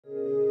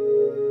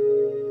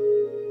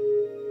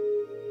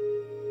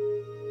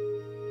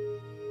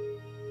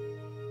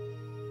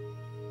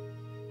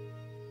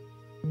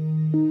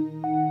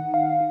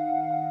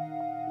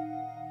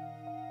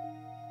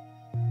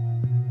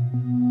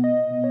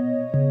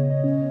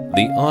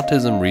The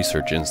Autism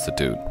Research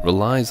Institute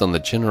relies on the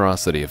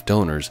generosity of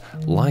donors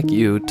like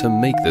you to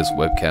make this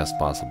webcast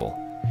possible.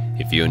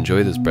 If you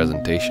enjoy this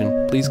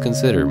presentation, please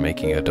consider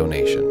making a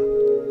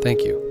donation.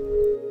 Thank you.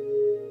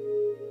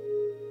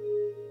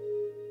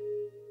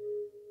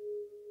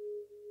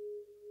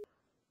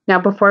 Now,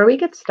 before we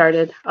get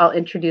started, I'll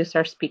introduce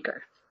our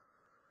speaker.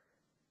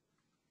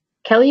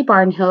 Kelly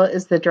Barnhill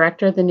is the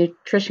director of the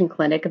Nutrition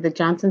Clinic at the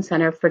Johnson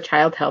Center for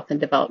Child Health and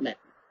Development.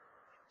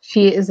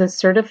 She is a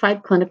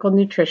certified clinical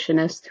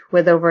nutritionist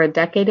with over a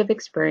decade of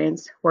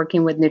experience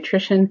working with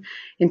nutrition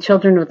in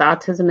children with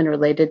autism and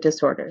related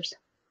disorders.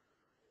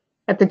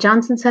 At the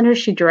Johnson Center,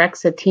 she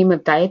directs a team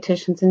of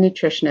dietitians and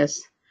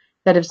nutritionists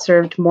that have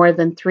served more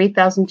than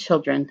 3,000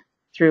 children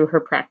through her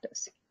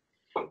practice.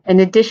 In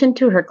addition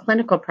to her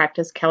clinical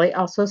practice, Kelly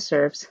also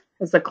serves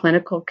as the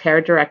clinical care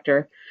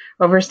director,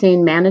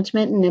 overseeing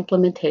management and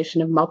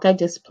implementation of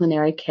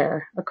multidisciplinary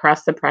care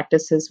across the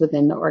practices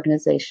within the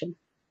organization.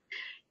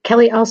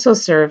 Kelly also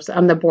serves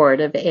on the board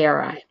of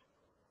ARI.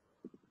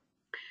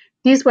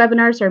 These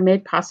webinars are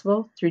made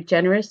possible through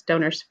generous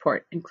donor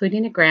support,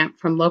 including a grant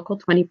from Local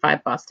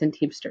 25 Boston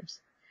Teamsters.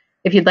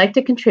 If you'd like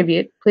to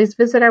contribute, please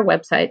visit our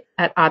website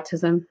at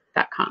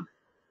autism.com.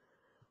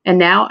 And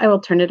now I will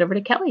turn it over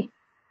to Kelly.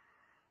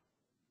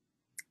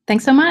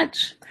 Thanks so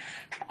much.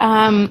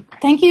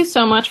 Thank you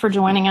so much for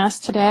joining us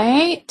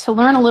today to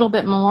learn a little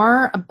bit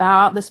more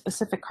about the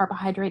specific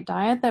carbohydrate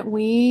diet that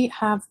we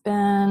have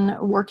been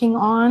working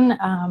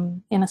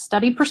on in a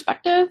study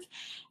perspective.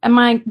 And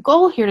my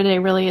goal here today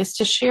really is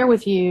to share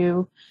with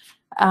you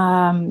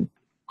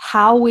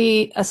how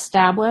we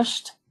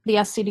established the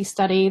SCD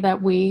study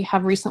that we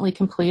have recently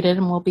completed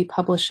and will be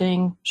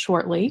publishing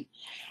shortly.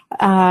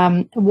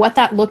 What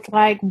that looked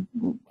like,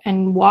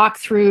 and walk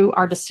through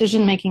our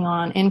decision-making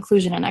on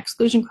inclusion and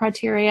exclusion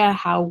criteria,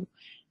 how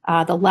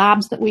the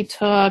labs that we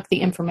took,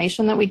 the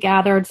information that we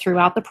gathered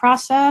throughout the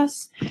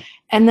process.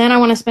 And then I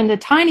want to spend a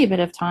tiny bit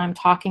of time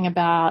talking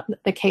about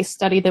the case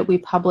study that we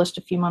published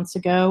a few months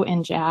ago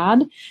in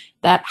JAD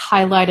that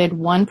highlighted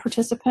one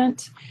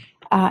participant.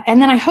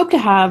 And then I hope to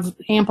have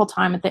ample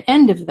time at the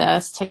end of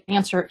this to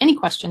answer any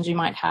questions you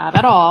might have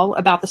at all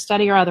about the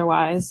study or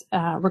otherwise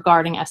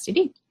regarding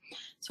SCD.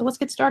 So let's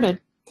get started.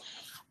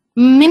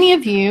 Many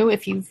of you,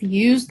 if you've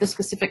used the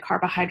specific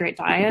carbohydrate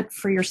diet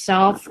for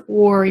yourself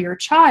or your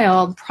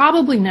child,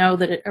 probably know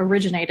that it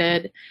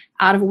originated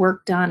out of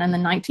work done in the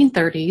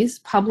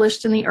 1930s,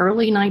 published in the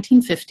early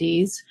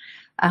 1950s,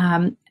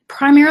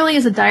 primarily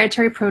as a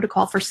dietary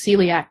protocol for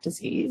celiac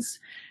disease.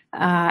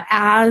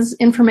 As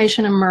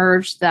information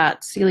emerged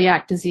that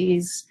celiac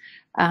disease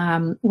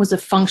was a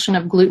function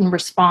of gluten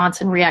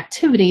response and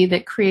reactivity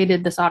that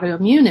created this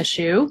autoimmune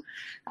issue,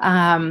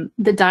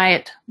 the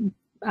diet,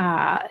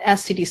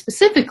 SCD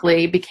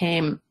specifically,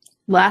 became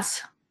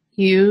less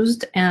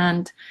used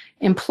and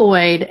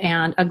employed,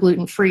 and a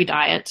gluten-free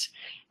diet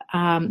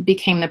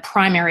became the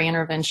primary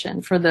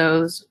intervention for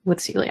those with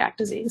celiac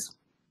disease.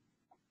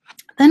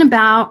 Then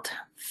about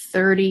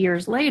 30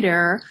 years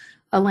later,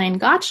 Elaine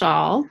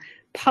Gottschall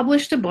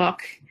published a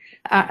book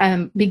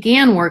and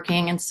began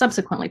working and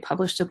subsequently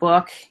published a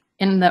book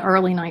in the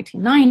early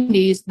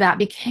 1990s that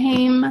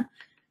became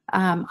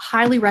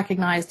highly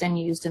recognized and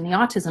used in the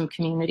autism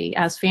community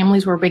as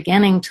families were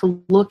beginning to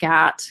look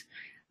at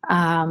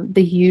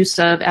the use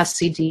of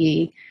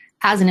SCD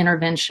as an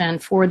intervention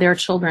for their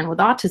children with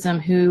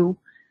autism who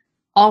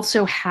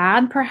also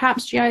had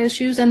perhaps GI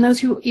issues, and those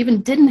who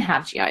even didn't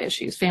have GI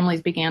issues.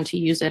 Families began to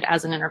use it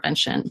as an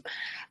intervention.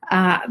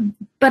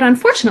 But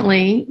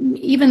unfortunately,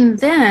 even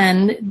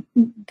then,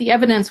 the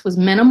evidence was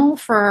minimal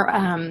for,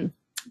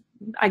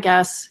 I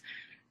guess,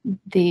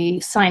 the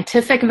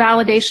scientific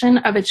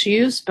validation of its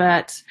use,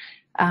 but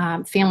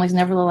families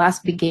nevertheless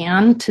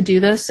began to do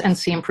this and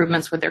see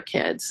improvements with their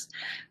kids.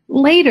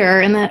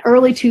 Later, in the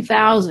early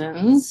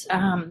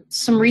 2000s,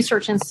 some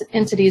research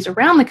entities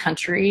around the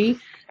country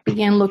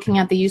began looking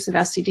at the use of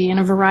SCD in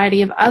a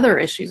variety of other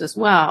issues as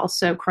well.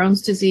 So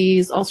Crohn's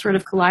disease,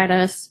 ulcerative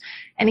colitis,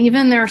 and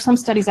even there are some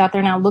studies out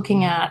there now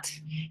looking at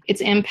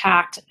its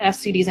impact,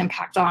 SCD's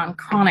impact on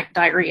chronic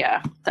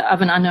diarrhea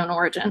of an unknown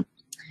origin.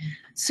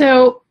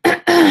 So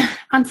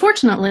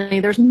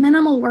unfortunately, there's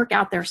minimal work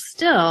out there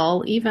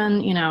still,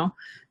 even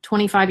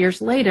 25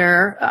 years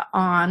later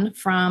on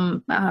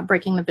from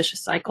breaking the vicious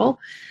cycle.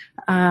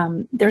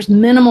 There's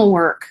minimal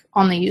work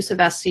on the use of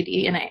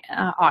SCD in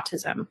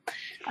autism.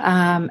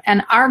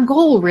 And our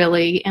goal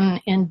really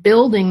in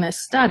building this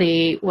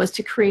study was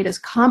to create as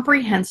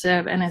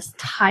comprehensive and as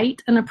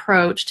tight an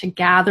approach to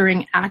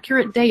gathering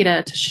accurate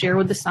data to share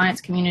with the science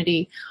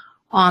community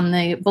on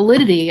the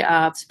validity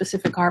of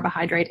specific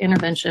carbohydrate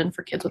intervention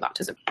for kids with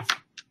autism.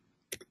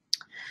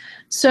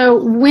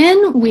 So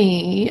when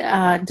we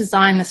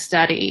designed the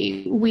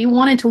study, we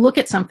wanted to look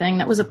at something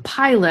that was a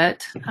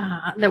pilot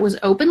that was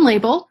open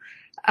label,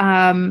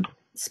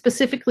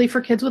 specifically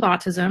for kids with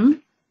autism.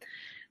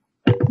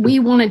 We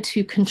wanted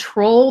to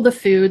control the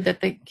food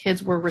that the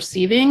kids were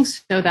receiving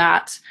so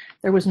that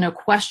there was no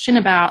question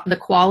about the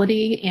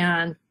quality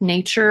and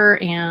nature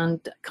and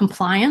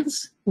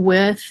compliance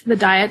with the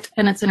diet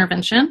and its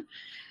intervention.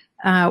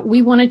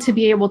 We wanted to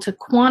be able to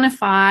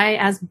quantify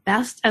as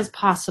best as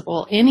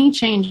possible any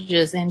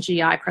changes in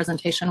GI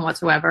presentation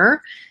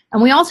whatsoever.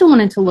 And we also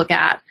wanted to look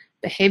at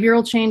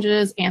behavioral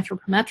changes,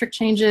 anthropometric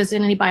changes,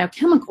 and any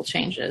biochemical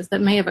changes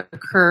that may have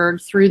occurred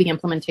through the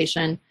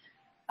implementation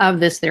of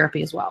this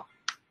therapy as well.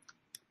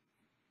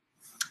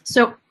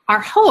 So our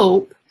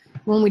hope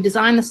when we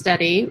designed the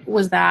study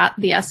was that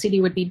the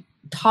SCD would be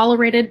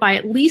tolerated by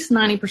at least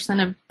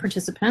 90% of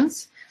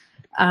participants,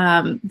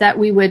 that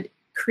we would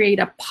create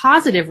a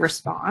positive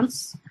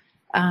response,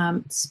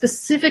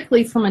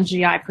 specifically from a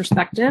GI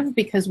perspective,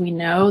 because we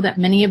know that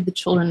many of the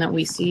children that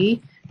we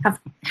see have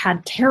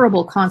had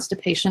terrible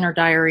constipation or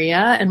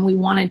diarrhea, and we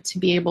wanted to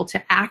be able to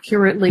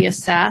accurately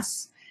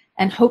assess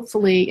and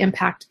hopefully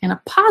impact in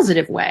a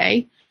positive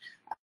way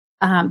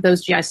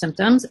those GI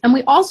symptoms. And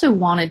we also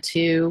wanted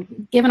to,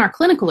 given our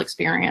clinical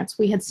experience,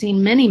 we had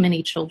seen many,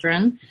 many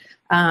children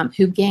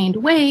who gained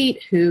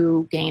weight,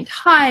 who gained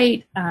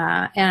height,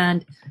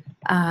 and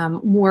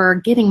were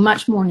getting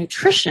much more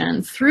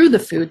nutrition through the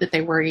food that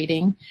they were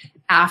eating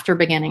after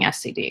beginning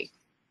SCD.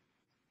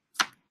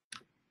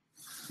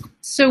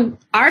 So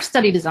our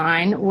study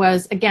design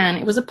was, again,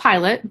 it was a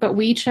pilot, but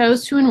we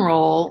chose to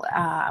enroll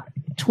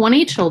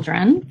 20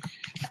 children,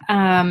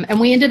 and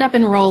we ended up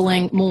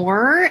enrolling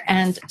more,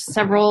 and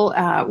several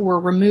were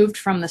removed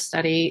from the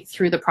study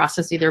through the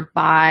process, either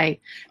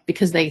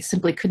because they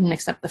simply couldn't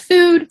accept the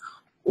food,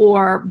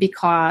 or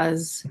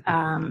because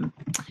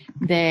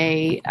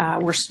they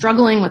were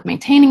struggling with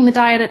maintaining the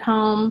diet at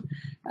home.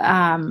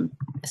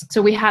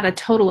 So we had a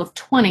total of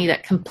 20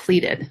 that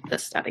completed the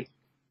study.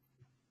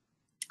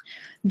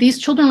 These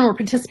children were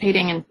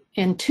participating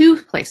in two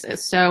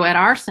places, so at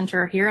our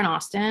center here in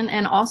Austin,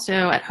 and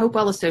also at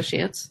Hopewell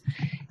Associates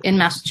in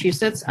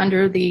Massachusetts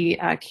under the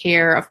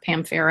care of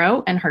Pam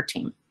Farrow and her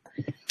team.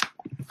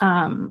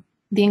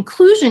 The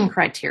inclusion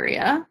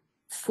criteria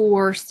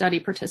for study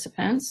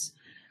participants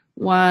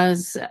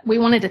was we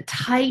wanted a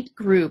tight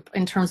group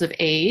in terms of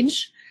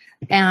age,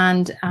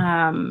 and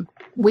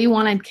we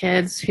wanted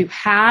kids who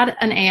had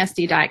an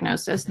ASD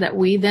diagnosis that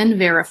we then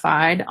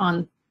verified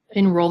on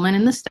enrollment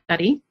in the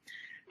study.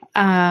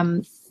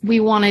 We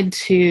wanted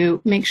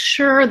to make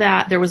sure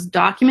that there was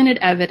documented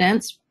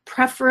evidence,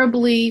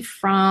 preferably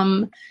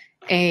from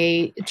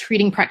a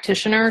treating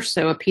practitioner,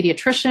 so a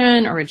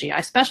pediatrician or a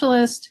GI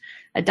specialist,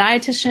 a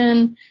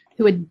dietitian,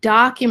 who had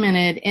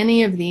documented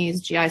any of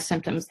these GI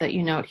symptoms that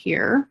you note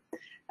here.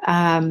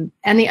 And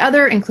the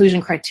other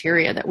inclusion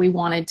criteria that we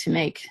wanted to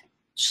make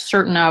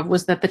certain of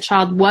was that the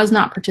child was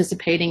not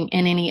participating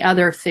in any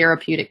other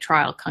therapeutic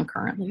trial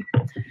concurrently.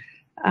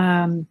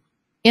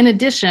 In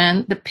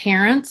addition, the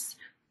parents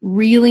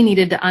really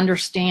needed to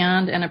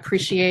understand and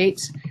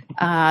appreciate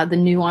the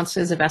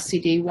nuances of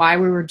SCD, why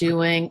we were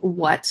doing,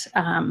 what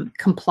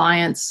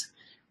compliance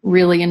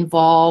really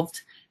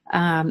involved,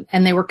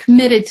 and they were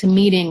committed to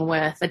meeting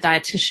with a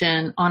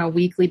dietitian on a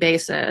weekly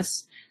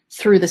basis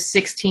through the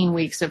 16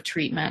 weeks of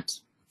treatment.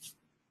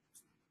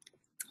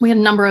 We had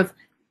a number of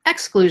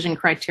exclusion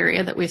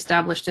criteria that we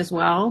established as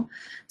well.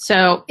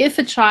 So if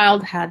a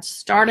child had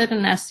started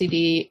an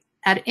SCD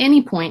at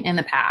any point in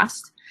the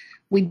past,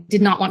 we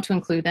did not want to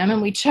include them,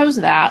 and we chose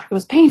that. It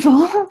was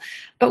painful,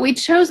 but we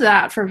chose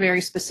that for very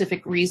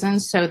specific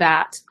reasons, so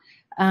that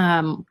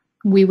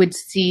we would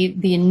see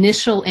the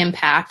initial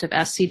impact of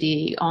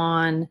SCD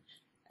on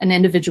an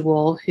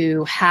individual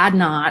who had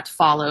not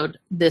followed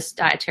this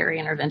dietary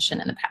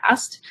intervention in the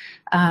past,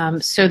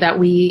 so that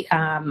we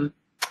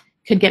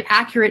could get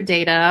accurate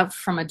data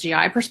from a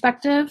GI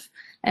perspective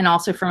and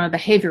also from a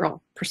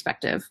behavioral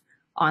perspective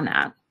on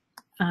that.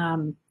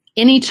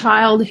 Any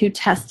child who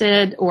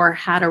tested or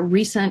had a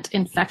recent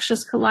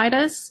infectious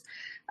colitis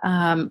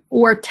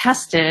or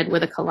tested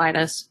with a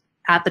colitis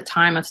at the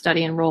time of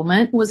study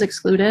enrollment was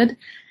excluded.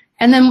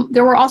 And then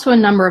there were also a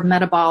number of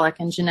metabolic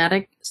and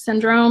genetic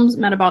syndromes,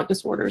 metabolic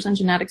disorders and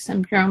genetic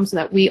syndromes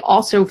that we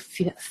also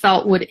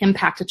felt would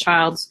impact a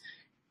child's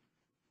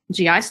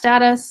GI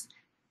status,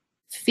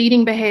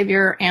 feeding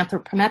behavior,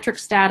 anthropometric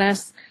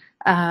status,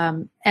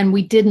 and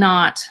we did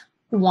not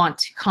want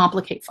to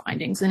complicate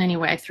findings in any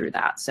way through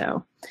that.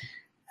 So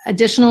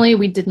additionally,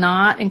 we did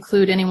not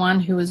include anyone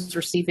who was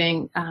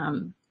receiving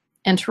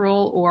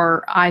enteral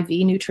or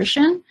IV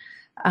nutrition.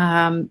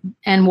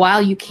 And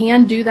while you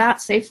can do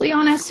that safely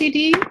on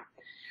SCD,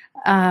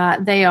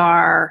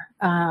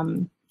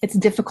 it's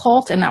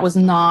difficult, and that was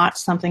not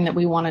something that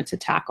we wanted to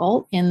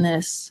tackle in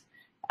this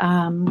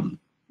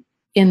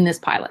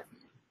pilot.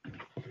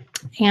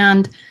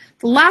 And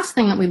the last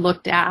thing that we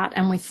looked at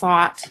and we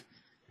thought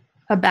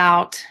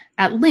about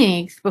at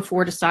length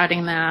before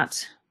deciding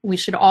that we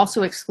should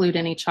also exclude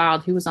any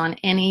child who was on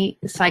any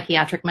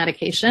psychiatric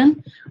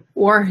medication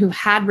or who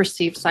had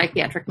received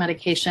psychiatric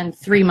medication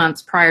 3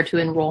 months prior to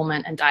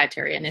enrollment and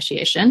dietary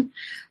initiation,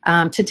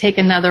 to take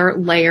another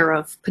layer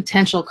of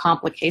potential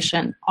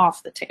complication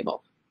off the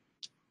table.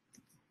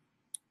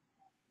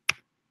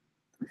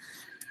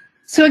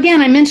 So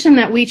again, I mentioned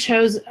that we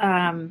chose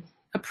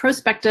a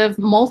prospective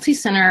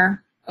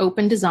multi-center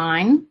open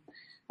design.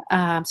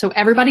 So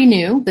everybody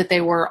knew that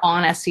they were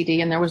on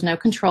SCD and there was no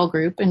control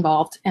group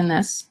involved in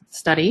this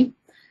study.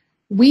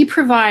 We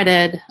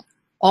provided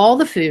all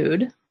the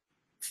food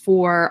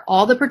for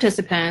all the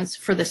participants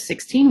for the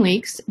 16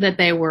 weeks that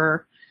they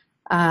were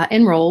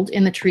enrolled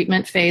in the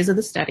treatment phase of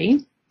the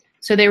study.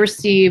 So they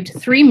received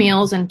 3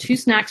 meals and 2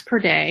 snacks per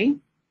day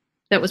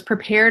that was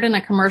prepared in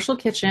a commercial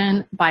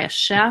kitchen by a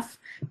chef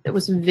that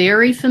was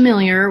very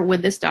familiar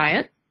with this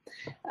diet.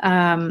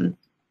 And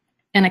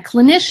a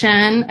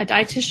clinician, a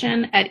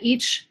dietitian at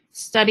each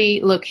study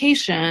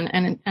location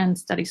and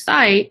study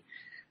site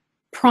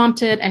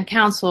prompted and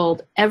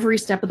counseled every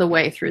step of the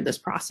way through this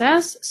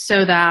process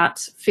so that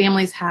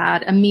families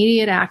had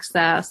immediate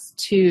access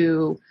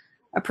to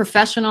a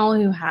professional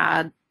who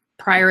had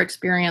prior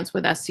experience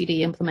with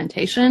SCD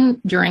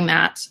implementation during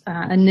that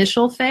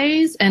initial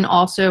phase and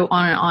also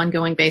on an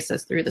ongoing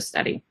basis through the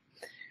study.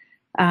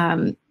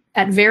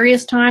 At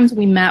various times,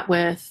 we met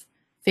with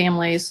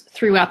families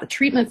throughout the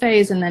treatment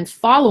phase and then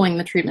following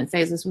the treatment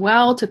phase as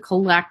well to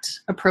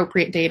collect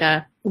appropriate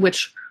data,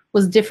 which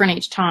was different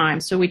each time.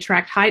 So we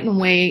tracked height and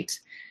weight.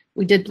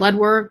 We did blood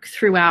work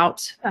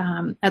throughout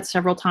at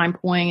several time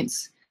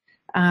points.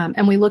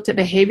 And we looked at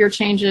behavior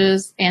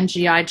changes and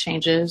GI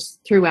changes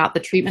throughout the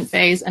treatment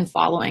phase and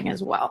following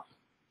as well.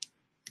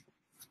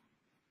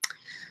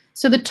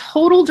 So the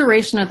total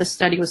duration of the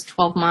study was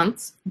 12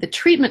 months. The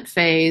treatment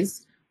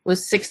phase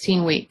was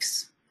 16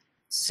 weeks.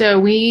 So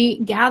we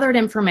gathered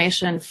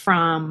information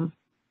from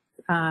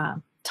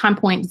time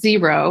point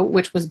 0,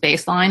 which was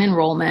baseline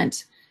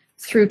enrollment,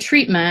 through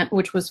treatment,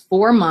 which was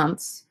 4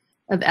 months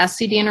of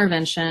SCD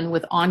intervention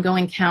with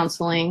ongoing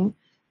counseling.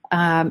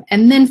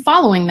 And then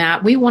following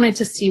that, we wanted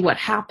to see what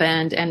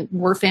happened and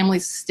were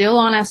families still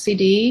on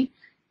SCD?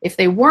 If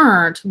they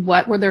weren't,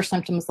 what were their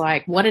symptoms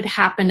like? What had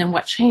happened and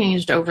what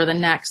changed over the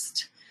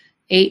next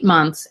 8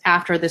 months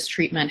after this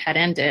treatment had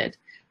ended?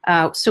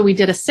 So we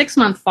did a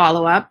 6-month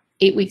follow-up,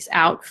 8 weeks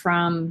out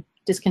from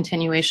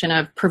discontinuation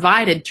of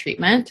provided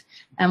treatment.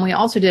 And we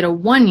also did a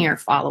 1-year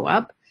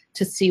follow-up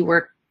to see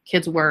where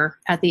kids were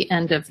at the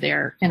end of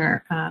their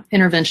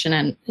intervention.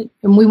 And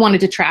we wanted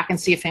to track and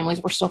see if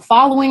families were still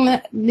following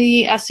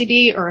the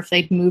SCD or if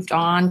they'd moved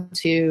on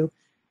to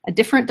a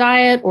different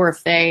diet or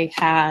if they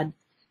had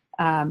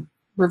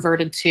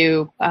reverted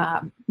to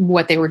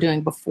what they were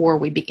doing before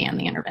we began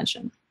the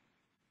intervention.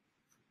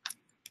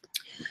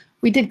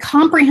 We did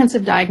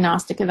comprehensive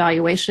diagnostic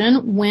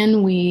evaluation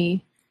when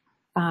we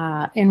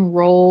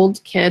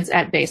enrolled kids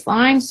at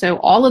baseline. So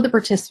all of the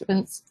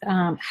participants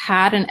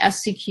had an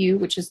SCQ,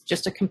 which is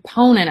just a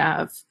component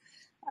of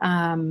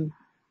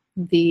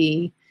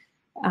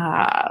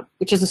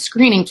which is a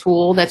screening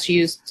tool that's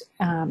used.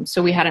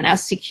 So we had an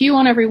SCQ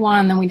on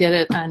everyone, then we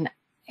did an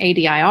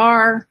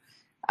ADIR.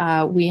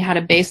 We had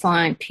a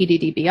baseline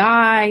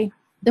PDDBI.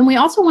 Then we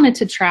also wanted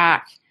to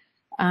track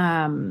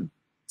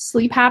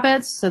sleep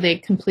habits. So they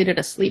completed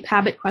a sleep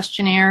habit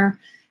questionnaire.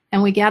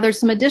 And we gathered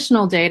some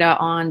additional data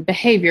on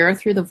behavior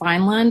through the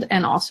Vineland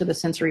and also the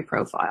sensory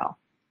profile.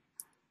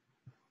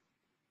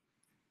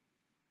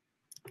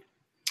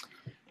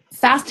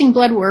 Fasting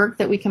blood work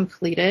that we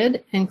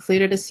completed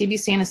included a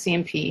CBC and a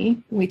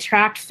CMP. We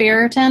tracked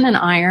ferritin and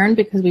iron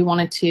because we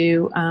wanted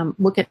to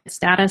look at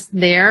status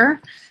there.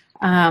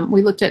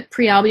 We looked at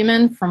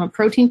prealbumin from a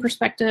protein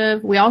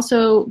perspective. We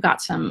also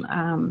got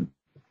some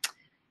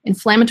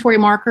inflammatory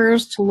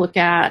markers to look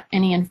at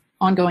any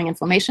ongoing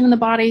inflammation in the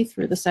body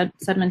through the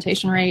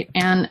sedimentation rate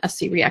and a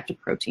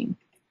C-reactive protein.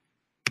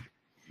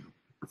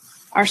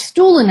 Our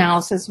stool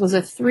analysis was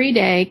a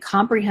 3-day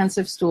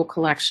comprehensive stool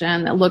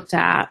collection that looked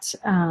at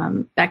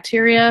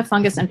bacteria,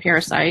 fungus, and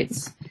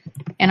parasites,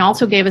 and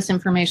also gave us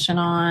information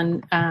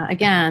on,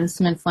 again,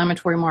 some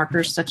inflammatory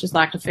markers such as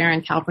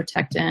lactoferrin,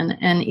 calprotectin,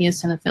 and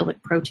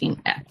eosinophilic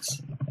protein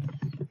X.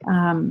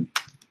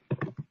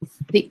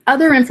 The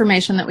other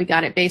information that we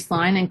got at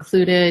baseline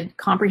included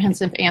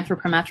comprehensive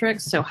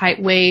anthropometrics, so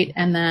height, weight,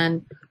 and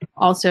then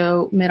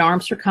also mid-arm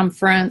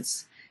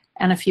circumference,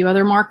 and a few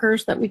other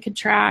markers that we could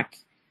track.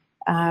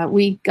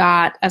 We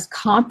got as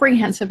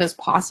comprehensive as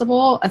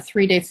possible a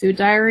 3-day food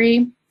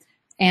diary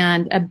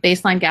and a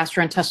baseline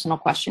gastrointestinal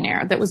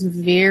questionnaire that was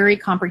very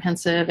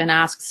comprehensive and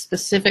asked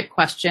specific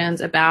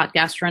questions about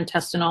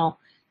gastrointestinal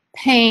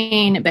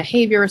pain,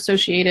 behavior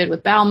associated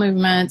with bowel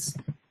movements,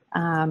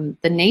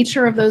 the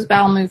nature of those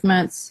bowel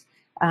movements,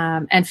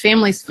 and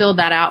families filled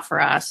that out for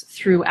us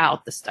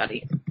throughout the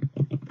study.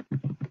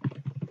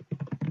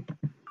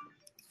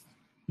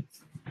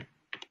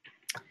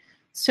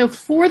 So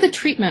for the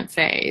treatment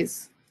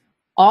phase,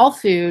 all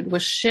food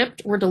was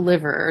shipped or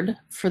delivered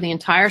for the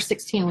entire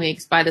 16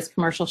 weeks by this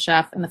commercial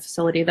chef in the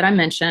facility that I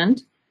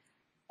mentioned.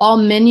 All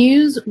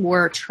menus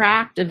were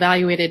tracked,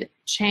 evaluated,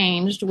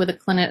 changed with a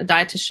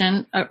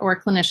dietitian or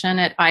a clinician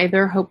at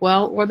either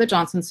Hopewell or the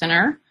Johnson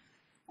Center.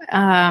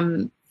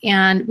 And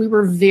we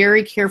were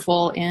very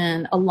careful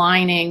in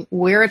aligning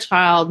where a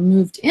child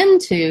moved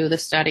into the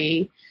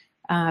study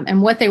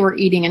and what they were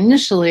eating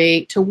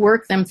initially to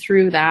work them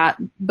through that,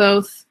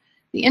 both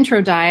the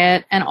intro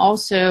diet and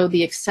also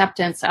the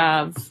acceptance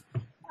of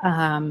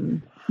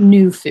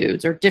new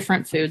foods or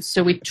different foods.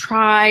 So we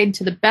tried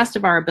to the best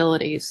of our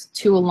abilities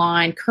to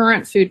align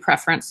current food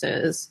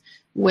preferences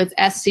with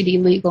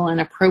SCD legal and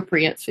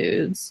appropriate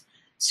foods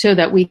so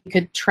that we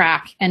could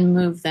track and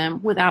move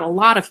them without a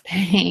lot of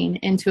pain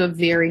into a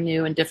very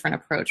new and different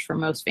approach for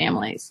most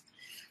families.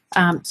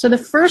 So the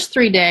first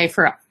 3 days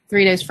for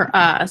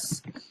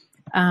us,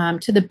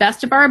 to the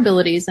best of our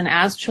abilities and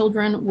as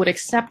children would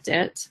accept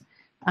it,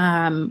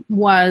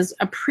 was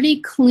a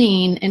pretty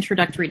clean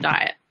introductory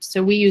diet.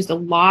 So we used a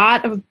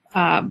lot of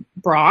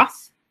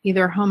broth,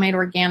 either homemade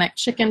organic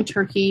chicken,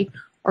 turkey,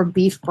 or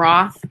beef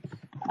broth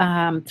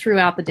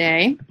throughout the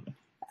day.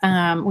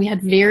 We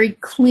had very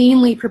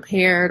cleanly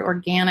prepared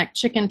organic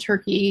chicken,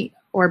 turkey,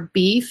 or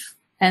beef,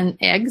 and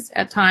eggs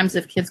at times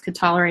if kids could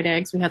tolerate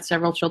eggs. We had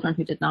several children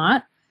who did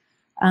not.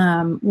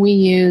 We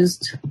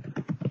used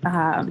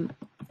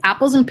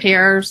apples and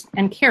pears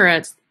and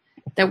carrots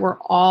that were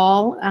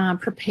all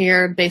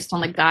prepared based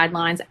on the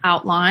guidelines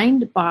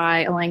outlined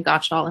by Elaine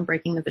Gottschall in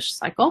Breaking the Vicious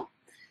Cycle.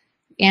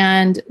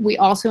 And we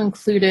also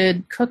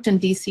included cooked and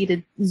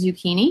de-seeded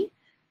zucchini,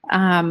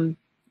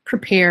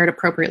 prepared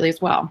appropriately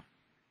as well.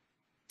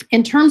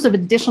 In terms of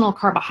additional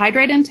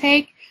carbohydrate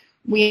intake,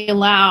 we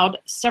allowed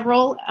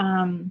several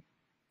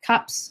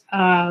cups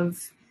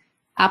of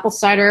apple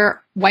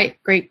cider,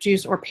 white grape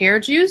juice, or pear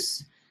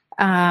juice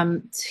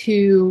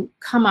to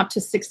come up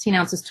to 16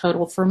 ounces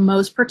total for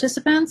most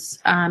participants.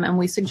 And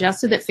we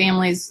suggested that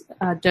families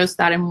dose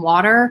that in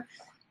water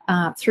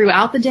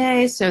throughout the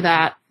day so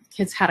that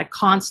kids had a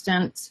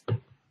constant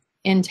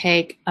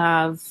intake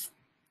of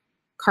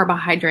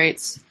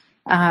carbohydrates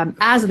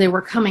as they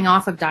were coming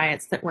off of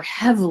diets that were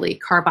heavily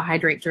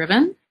carbohydrate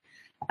driven.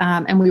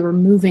 And we were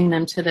moving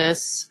them to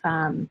this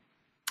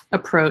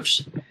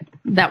approach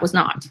that was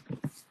not.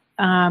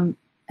 And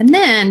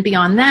then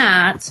beyond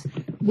that,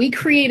 we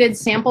created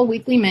sample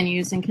weekly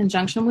menus in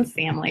conjunction with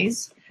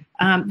families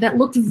that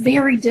looked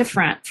very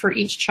different for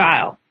each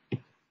child.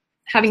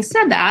 Having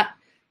said that,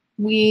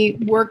 we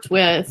worked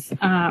with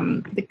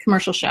the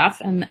commercial chef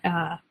and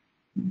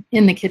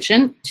in the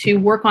kitchen to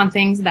work on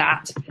things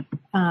that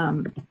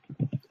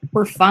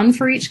were fun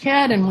for each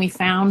kid, and we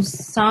found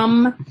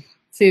some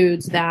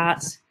foods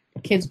that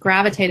kids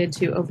gravitated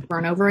to over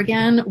and over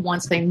again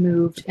once they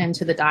moved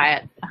into the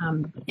diet.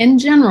 In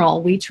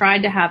general, we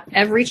tried to have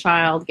every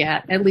child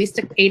get at least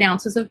 8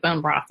 ounces of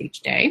bone broth each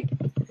day.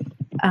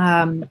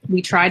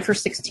 We tried for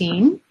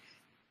 16.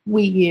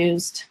 We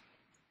used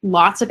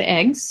lots of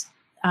eggs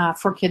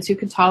for kids who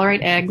could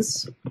tolerate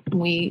eggs.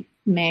 We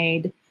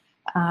made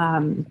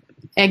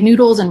egg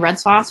noodles and red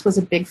sauce was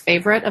a big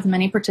favorite of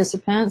many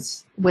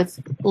participants, with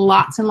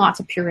lots and lots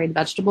of pureed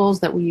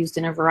vegetables that we used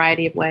in a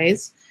variety of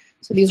ways.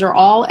 So these are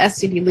all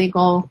SCD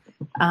legal.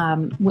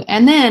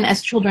 And then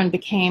as children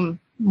became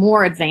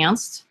more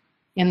advanced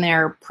in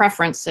their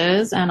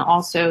preferences and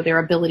also their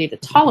ability to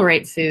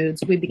tolerate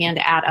foods, we began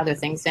to add other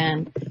things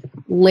in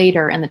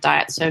later in the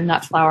diet. So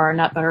nut flour,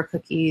 nut butter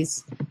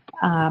cookies,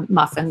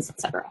 muffins,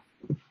 etc.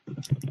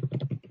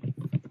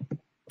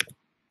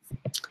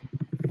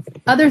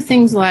 Other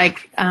things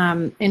like,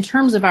 in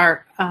terms of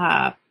our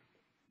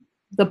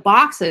the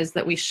boxes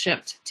that we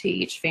shipped to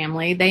each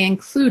family, they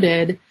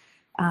included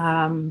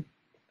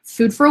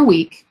food for a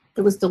week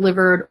that was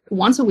delivered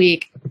once a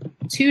week,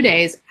 2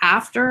 days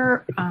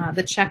after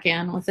the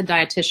check-in with the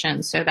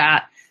dietitian, so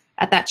that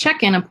at that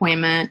check-in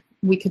appointment,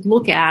 we could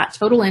look at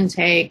total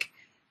intake,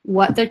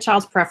 what their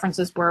child's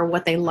preferences were,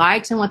 what they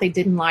liked and what they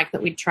didn't like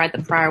that we'd tried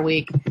the prior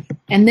week.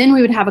 And then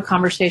we would have a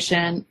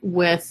conversation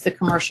with the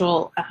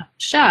commercial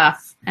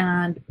chef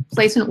and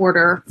place an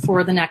order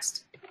for the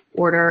next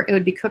order. It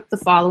would be cooked the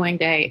following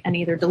day and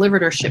either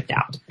delivered or shipped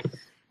out.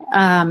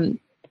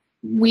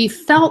 We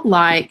felt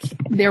like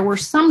there were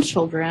some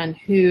children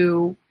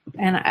who,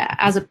 and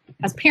as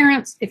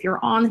parents, if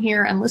you're on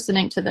here and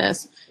listening to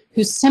this,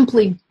 who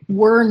simply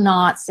were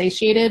not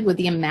satiated with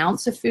the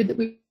amounts of food that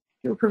we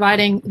were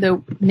providing,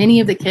 though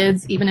many of the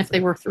kids, even if they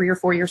were 3 or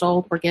 4 years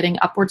old, were getting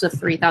upwards of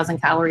 3,000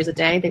 calories a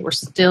day. They were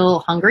still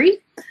hungry.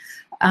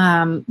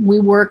 We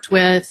worked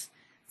with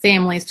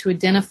families to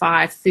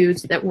identify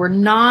foods that were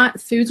not,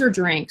 foods or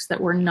drinks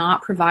that were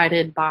not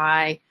provided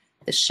by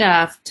the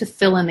chef to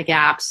fill in the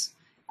gaps,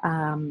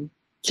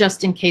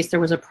 just in case there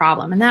was a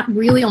problem. And that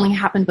really only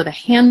happened with a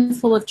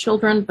handful of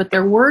children, but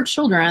there were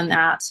children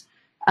that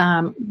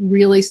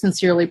really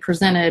sincerely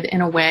presented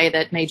in a way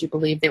that made you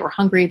believe they were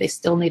hungry, they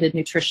still needed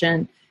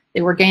nutrition,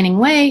 they were gaining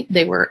weight,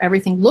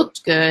 everything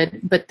looked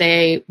good, but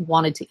they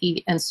wanted to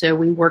eat. And so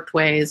we worked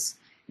ways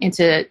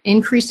into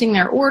increasing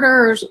their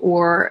orders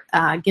or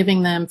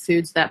giving them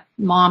foods that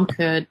mom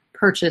could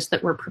purchase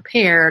that were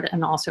prepared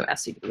and also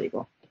SCD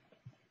legal.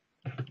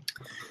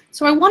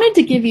 So I wanted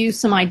to give you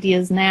some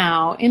ideas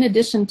now, in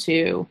addition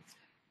to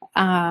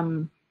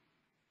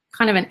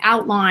kind of an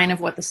outline of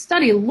what the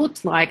study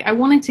looked like. I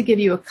wanted to give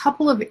you a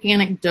couple of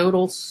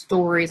anecdotal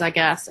stories, I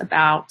guess,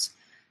 about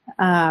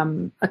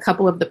a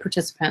couple of the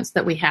participants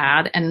that we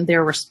had and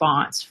their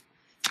response.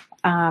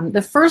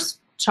 The first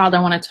child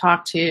I want to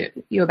talk to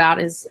you about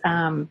is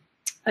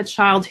a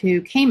child who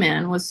came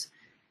in, was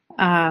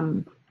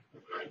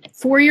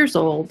 4 years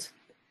old,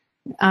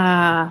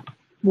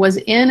 was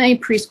in a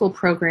preschool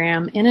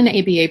program, in an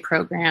ABA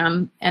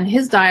program, and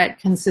his diet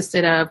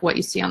consisted of what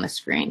you see on the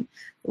screen.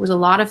 There was a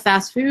lot of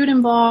fast food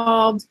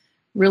involved.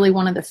 Really,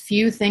 one of the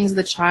few things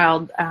the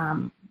child,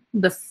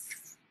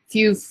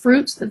 few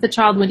fruits that the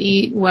child would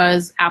eat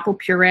was apple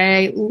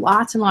puree,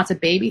 lots and lots of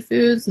baby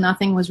foods.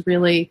 Nothing was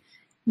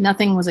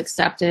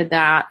accepted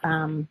that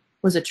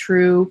was a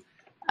true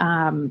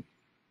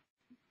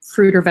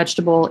fruit or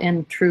vegetable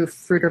in true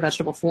fruit or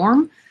vegetable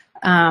form.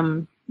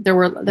 There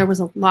was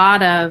a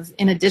lot of,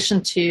 in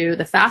addition to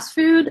the fast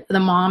food, the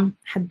mom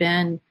had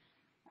been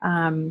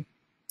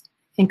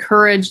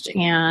encouraged,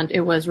 and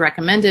it was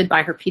recommended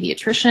by her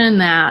pediatrician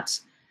that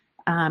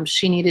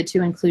she needed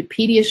to include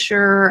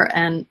Pediasure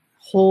and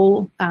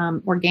whole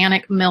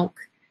organic milk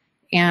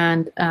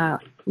and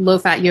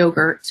low-fat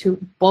yogurt to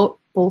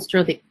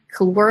bolster the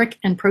caloric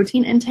and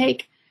protein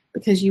intake,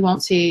 because you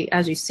won't see,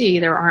 as you see,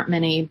 there aren't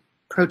many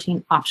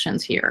protein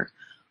options here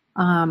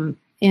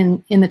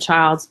in the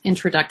child's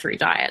introductory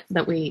diet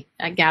that we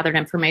gathered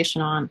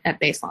information on at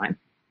baseline.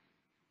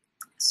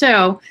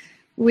 So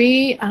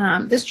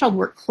this child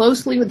worked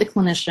closely with the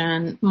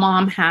clinician.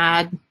 Mom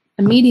had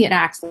immediate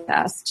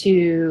access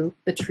to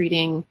the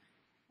treating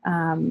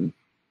clinician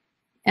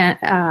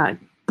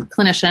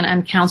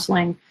and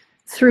counseling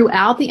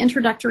throughout the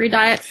introductory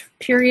diet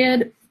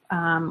period.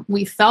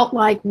 We felt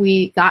like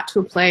we got to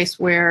a place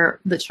where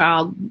the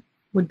child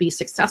would be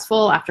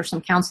successful after some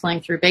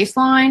counseling through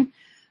baseline.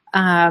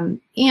 And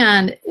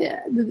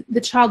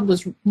the child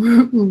was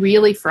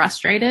really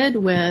frustrated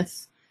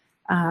with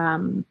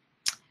the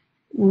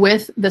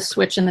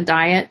switch in the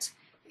diet.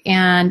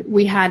 And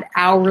we had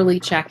hourly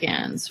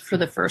check-ins for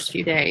the first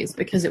few days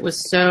because it was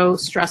so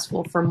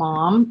stressful for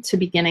mom to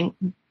beginning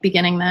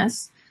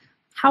this.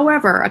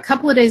 However, a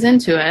couple of days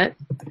into it,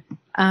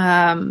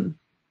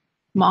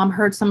 mom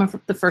heard some of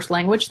the first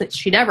language that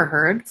she'd ever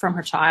heard from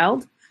her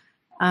child.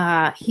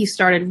 He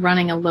started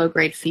running a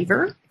low-grade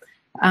fever,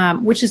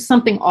 which is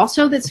something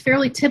also that's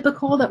fairly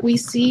typical that we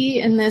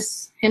see in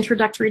this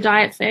introductory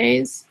diet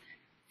phase.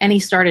 And he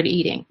started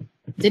eating.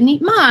 Didn't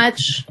eat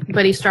much,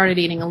 but he started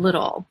eating a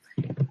little.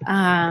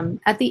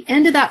 At the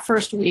end of that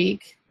first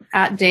week,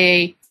 at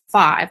day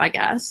 5, I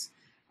guess,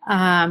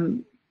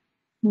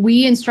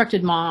 we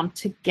instructed mom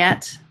to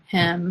get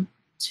him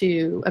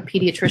to a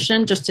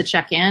pediatrician just to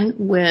check in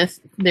with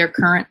their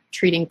current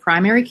treating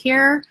primary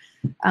care,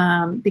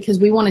 because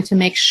we wanted to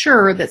make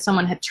sure that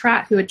someone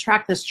who had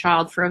tracked this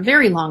child for a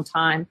very long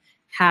time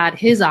had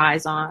his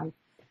eyes on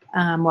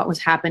what was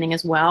happening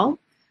as well.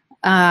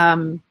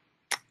 And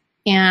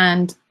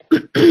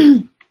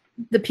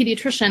the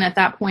pediatrician at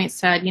that point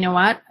said, you know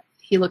what,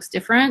 he looks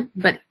different,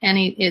 but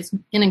he is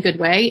in a good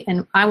way,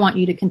 and I want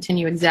you to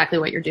continue exactly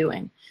what you're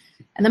doing.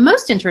 And the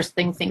most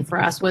interesting thing for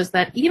us was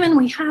that even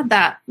we had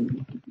that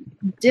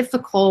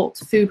difficult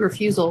food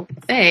refusal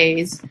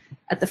phase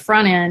at the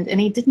front end,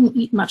 and he didn't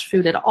eat much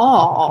food at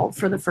all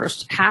for the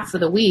first half of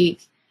the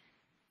week.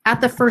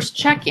 At the first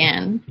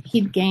check-in,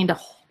 he'd gained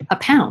a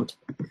pound.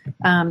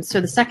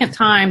 So the second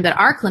time that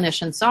our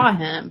clinician saw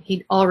him,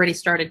 he'd already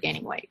started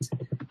gaining weight.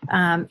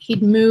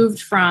 He'd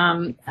moved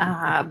from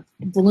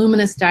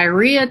voluminous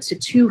diarrhea to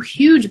 2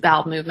 huge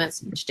bowel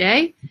movements each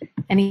day,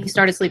 and he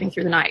started sleeping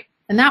through the night.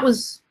 And that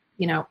was,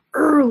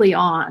 early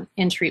on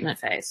in treatment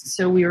phase.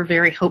 So we were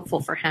very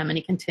hopeful for him, and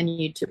he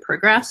continued to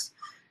progress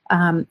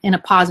in a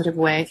positive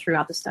way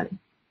throughout the study.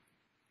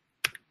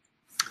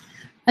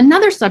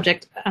 Another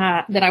subject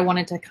that I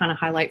wanted to kind of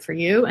highlight for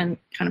you and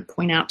kind of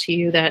point out to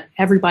you that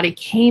everybody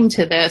came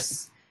to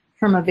this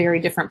from a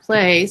very different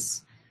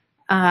place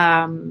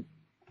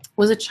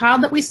was a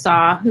child that we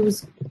saw who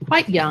was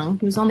quite young.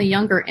 He was on the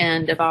younger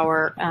end of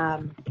our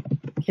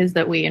kids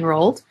that we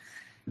enrolled.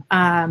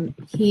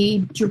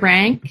 He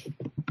drank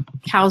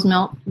cow's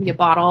milk via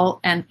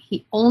bottle, and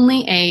he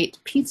only ate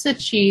pizza,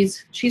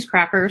 cheese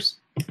crackers,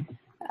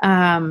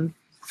 and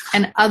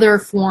other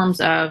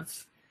forms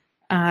of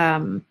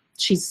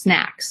cheese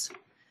snacks.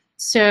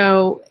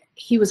 So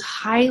he was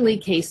highly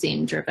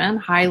casein driven,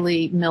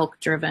 highly milk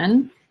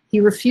driven. He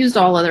refused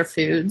all other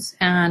foods,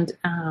 and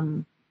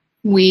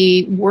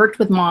we worked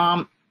with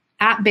mom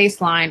at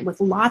baseline with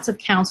lots of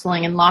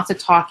counseling and lots of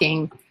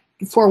talking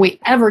before we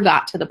ever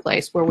got to the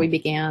place where we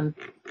began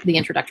the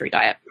introductory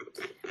diet.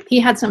 He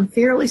had some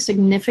fairly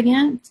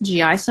significant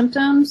GI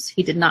symptoms.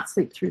 He did not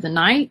sleep through the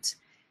night.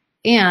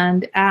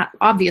 And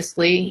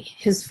obviously,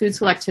 his food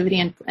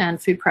selectivity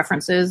and food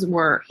preferences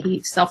were,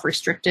 he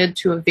self-restricted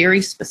to a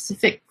very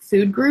specific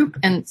food group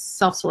and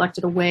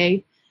self-selected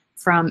away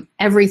from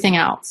everything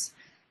else.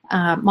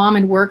 Mom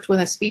had worked with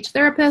a speech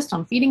therapist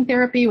on feeding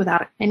therapy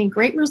without any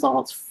great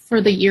results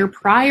for the year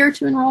prior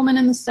to enrollment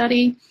in the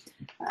study.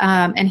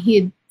 And he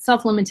had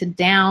self-limited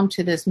down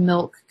to this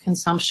milk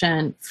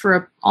consumption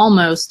for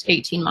almost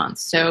 18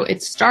 months. So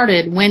it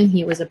started when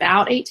he was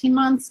about 18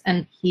 months,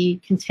 and he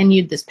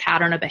continued this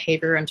pattern of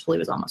behavior until he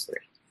was almost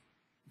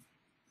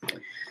 3.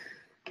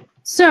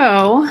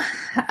 So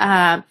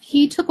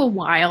he took a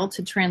while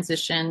to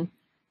transition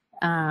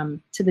to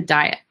the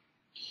diet.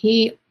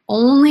 He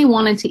only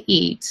wanted to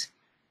eat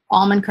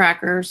almond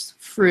crackers,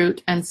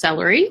 fruit, and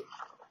celery.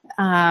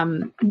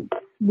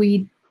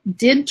 We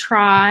did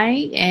try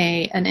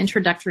an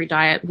introductory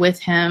diet with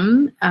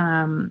him,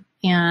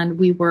 and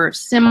we were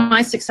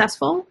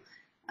semi-successful.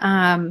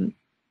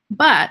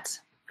 But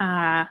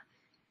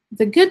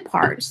the good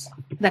parts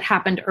that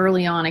happened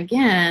early on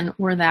again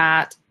were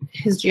that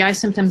his GI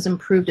symptoms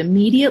improved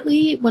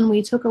immediately when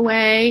we took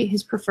away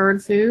his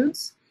preferred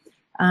foods.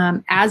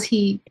 As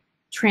he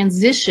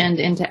transitioned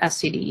into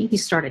SCD, he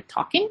started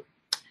talking.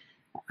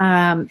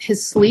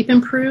 His sleep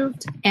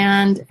improved,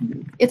 and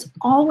it's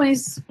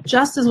always,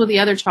 just as with the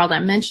other child I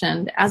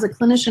mentioned, as a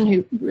clinician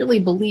who really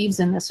believes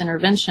in this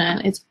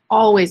intervention, it's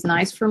always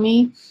nice for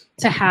me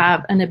to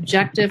have an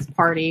objective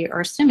party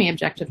or a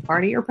semi-objective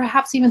party, or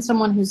perhaps even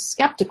someone who's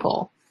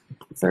skeptical,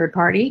 third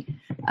party,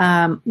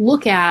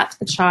 look at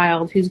a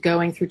child who's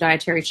going through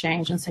dietary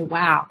change and say,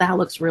 wow, that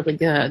looks really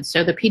good.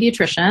 So the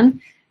pediatrician,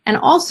 and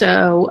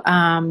also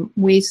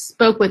we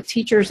spoke with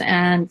teachers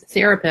and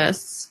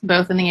therapists,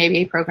 both in the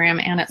ABA program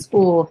and at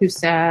school, who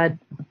said,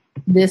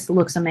 this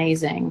looks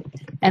amazing.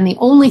 And the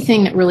only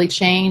thing that really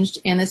changed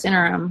in this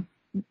interim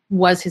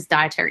was his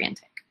dietary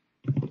intake.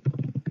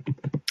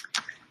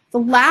 The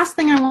last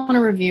thing I want to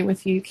review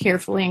with you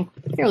carefully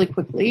and fairly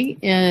quickly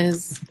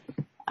is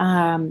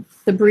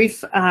the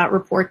brief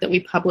report that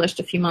we published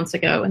a few months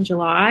ago in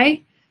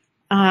July.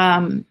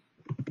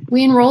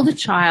 We enrolled a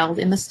child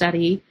in the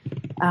study.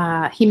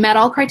 He met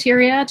all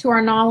criteria to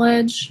our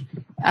knowledge.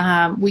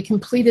 We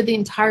completed the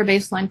entire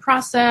baseline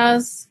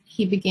process.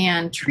 He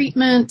began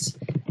treatment.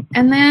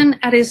 And then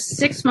at his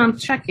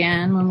 6-month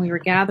check-in, when we were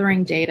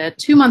gathering data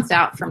 2 months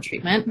out from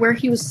treatment, where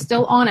he was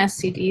still on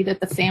SCD that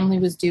the family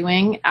was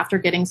doing after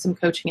getting some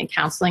coaching and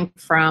counseling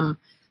from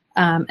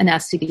an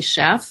SCD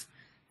chef,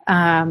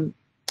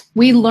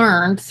 we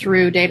learned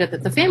through data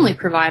that the family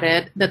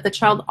provided that the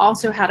child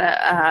also had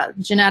a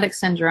genetic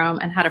syndrome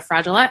and had a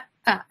Fragile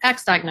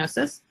X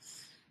diagnosis,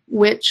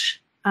 which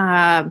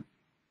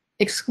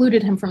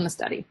excluded him from the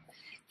study.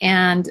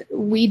 And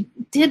we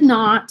did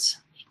not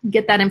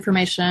get that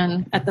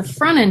information at the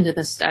front end of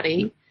the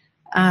study,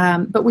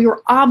 but we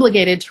were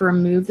obligated to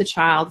remove the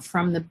child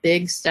from the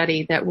big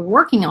study that we're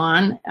working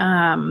on.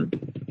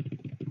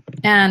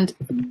 And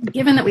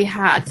given that we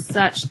had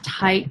such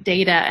tight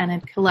data and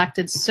had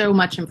collected so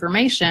much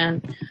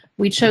information,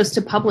 we chose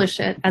to publish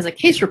it as a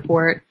case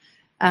report,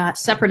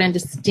 separate and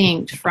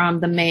distinct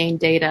from the main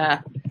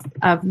data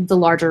of the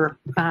larger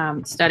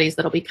studies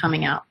that'll be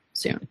coming out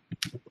soon.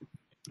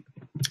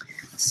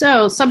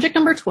 So subject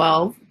number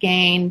 12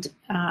 gained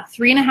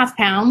 3.5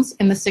 pounds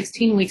in the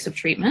 16 weeks of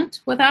treatment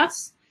with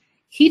us.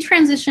 He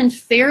transitioned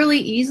fairly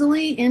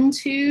easily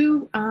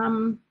into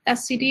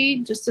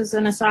SCD. Just as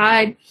an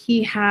aside,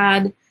 he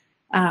had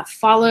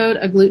followed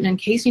a gluten and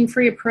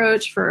casein-free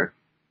approach for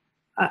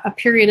a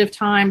period of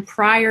time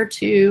prior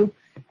to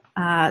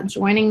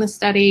joining the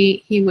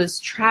study. He was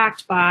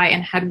tracked by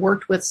and had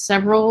worked with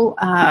several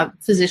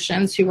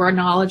physicians who were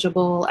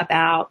knowledgeable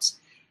about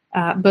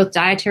both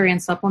dietary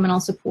and supplemental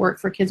support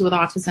for kids with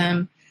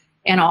autism,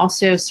 and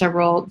also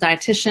several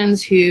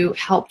dietitians who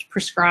helped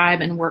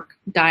prescribe and work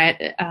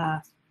diet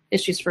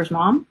issues for his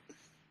mom.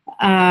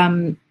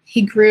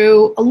 He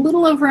grew a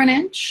little over an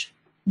inch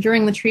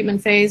during the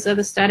treatment phase of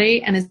the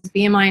study, and his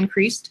BMI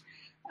increased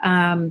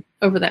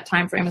over that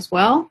time frame as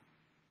well.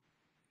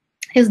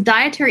 His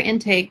dietary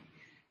intake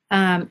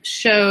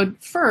showed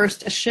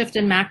first a shift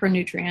in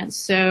macronutrients.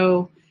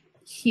 So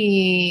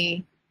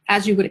he,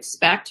 as you would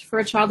expect for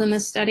a child in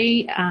this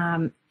study,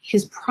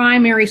 his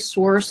primary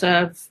source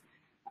of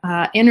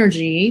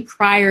energy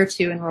prior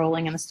to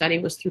enrolling in the study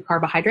was through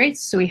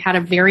carbohydrates. So he had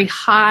a very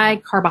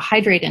high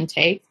carbohydrate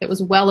intake that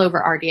was well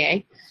over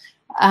RDA,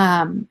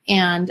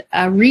 and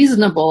a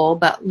reasonable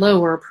but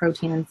lower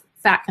protein and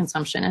fat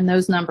consumption. And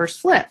those numbers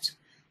flipped,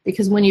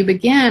 because when you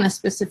begin a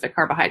specific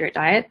carbohydrate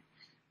diet,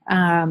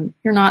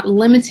 you're not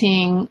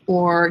limiting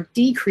or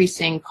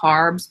decreasing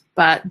carbs,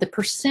 but the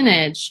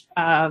percentage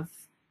of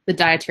the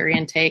dietary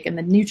intake and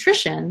the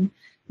nutrition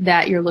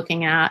that you're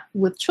looking at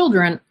with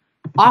children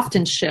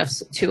often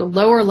shifts to a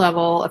lower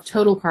level of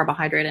total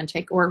carbohydrate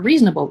intake, or a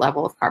reasonable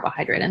level of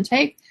carbohydrate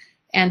intake,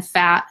 and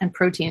fat and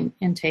protein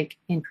intake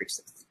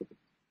increases.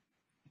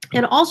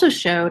 It also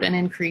showed an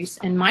increase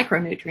in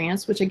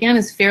micronutrients, which again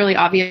is fairly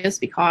obvious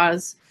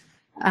because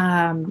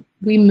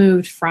we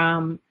moved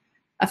from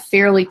a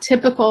fairly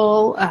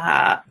typical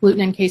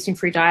gluten and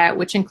casein-free diet,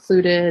 which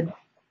included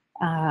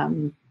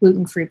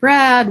gluten-free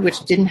bread,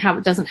 which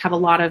doesn't have a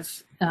lot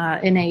of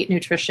innate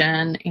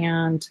nutrition,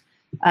 and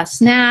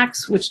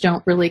snacks, which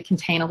don't really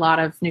contain a lot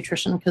of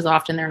nutrition because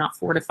often they're not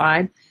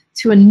fortified,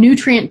 to a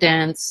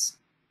nutrient-dense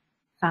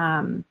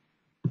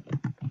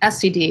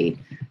SCD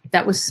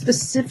that was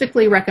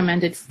specifically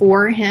recommended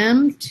for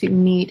him to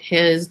meet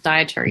his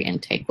dietary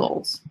intake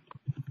goals.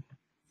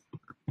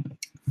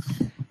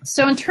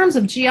 So in terms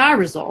of GI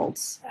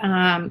results,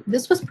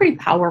 this was pretty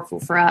powerful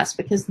for us,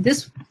 because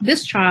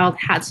this child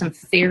had some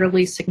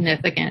fairly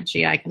significant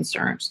GI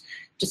concerns.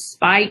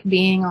 Despite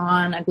being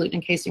on a gluten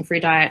and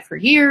casein-free diet for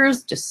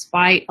years,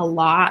 despite a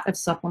lot of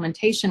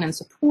supplementation and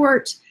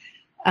support,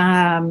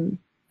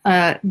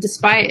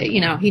 Despite,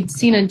 he'd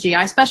seen a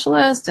GI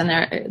specialist, and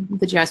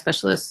the GI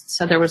specialist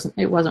said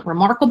it wasn't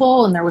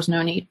remarkable and there was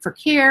no need for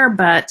care,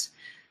 but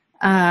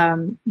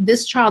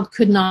this child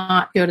could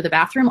not go to the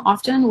bathroom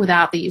often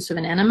without the use of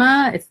an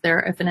enema. If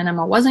an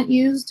enema wasn't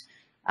used,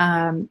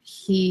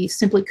 he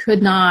simply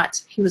could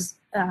not.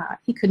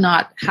 He could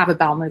not have a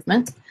bowel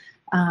movement.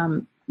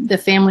 The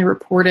family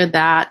reported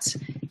that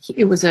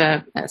it was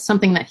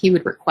something that he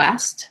would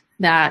request,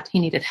 that he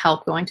needed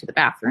help going to the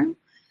bathroom.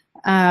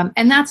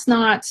 And that's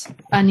not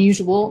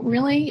unusual,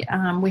 really.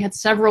 We had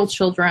several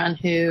children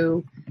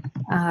who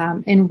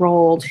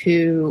enrolled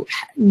who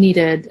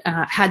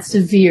had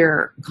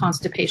severe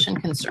constipation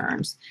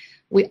concerns.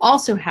 We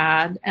also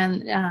had,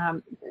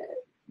 and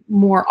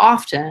more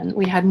often,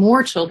 we had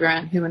more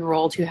children who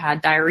enrolled who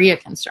had diarrhea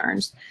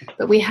concerns,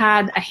 but we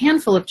had a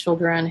handful of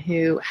children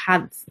who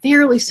had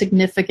fairly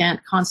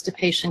significant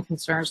constipation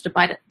concerns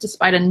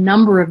despite a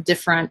number of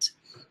different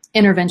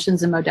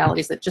interventions and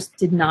modalities that just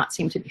did not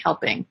seem to be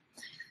helping.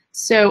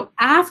 So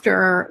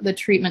after the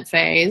treatment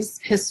phase,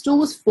 his stool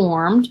was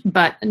formed,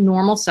 but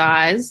normal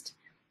sized.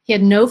 He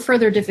had no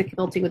further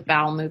difficulty with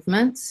bowel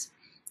movements,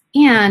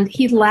 and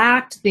he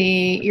lacked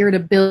the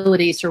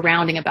irritability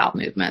surrounding a bowel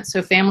movement.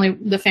 So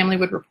the family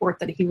would report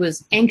that he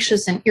was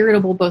anxious and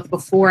irritable both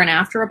before and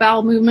after a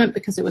bowel movement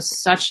because it was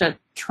such a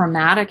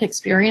traumatic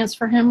experience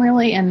for him,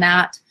 really, and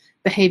that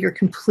behavior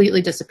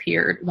completely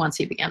disappeared once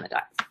he began the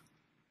diet.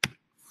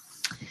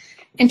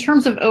 In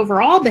terms of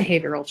overall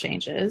behavioral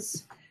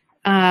changes,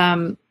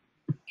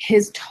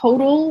 his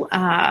total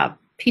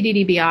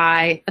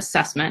PDDBI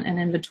assessment and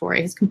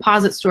inventory, his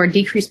composite score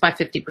decreased by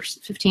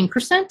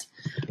 15%,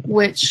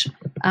 which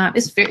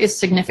is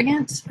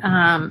significant.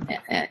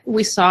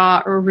 We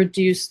saw a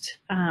reduced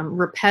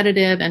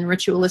repetitive and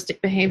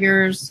ritualistic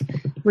behaviors,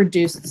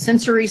 reduced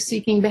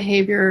sensory-seeking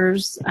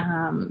behaviors.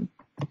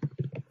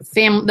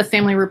 The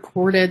family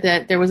reported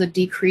that there was a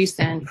decrease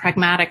in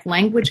pragmatic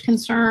language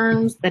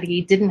concerns, that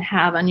he didn't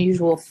have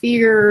unusual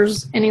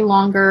fears any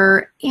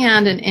longer,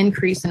 and an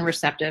increase in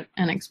receptive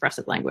and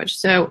expressive language.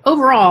 So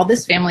overall,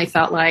 this family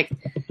felt like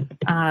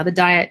the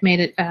diet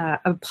made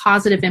a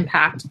positive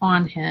impact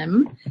on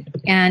him,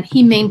 and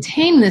he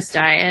maintained this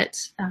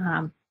diet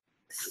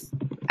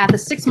at the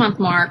 6-month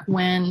mark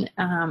when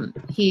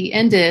he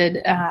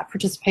ended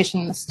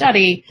participation in the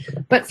study,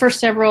 but for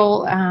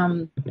several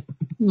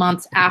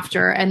months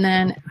after. And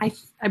then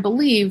I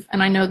believe,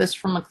 and I know this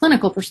from a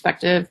clinical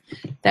perspective,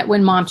 that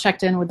when mom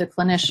checked in with the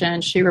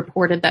clinician, she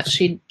reported that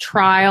she'd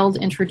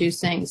trialed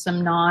introducing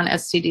some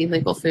non-SCD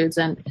legal foods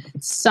and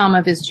some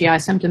of his GI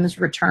symptoms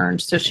returned.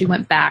 So she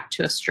went back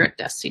to a strict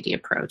SCD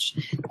approach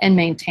and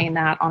maintained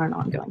that on an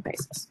ongoing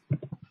basis.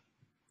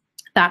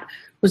 That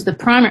was the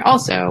primary,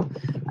 also,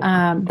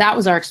 that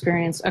was our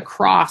experience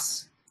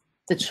across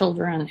the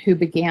children who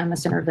began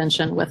this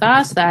intervention with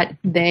us, that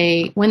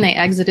when they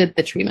exited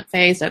the treatment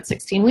phase at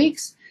 16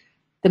 weeks,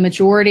 the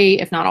majority,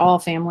 if not all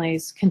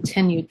families,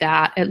 continued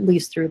that at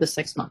least through the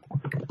 6-month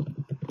mark.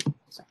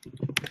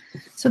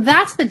 So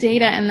that's the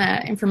data and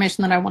the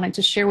information that I wanted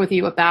to share with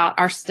you about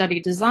our study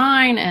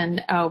design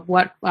and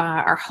what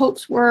our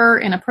hopes were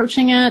in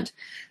approaching it.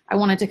 I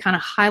wanted to kind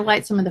of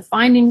highlight some of the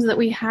findings that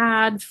we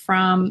had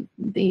from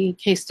the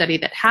case study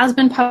that has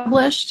been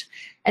published.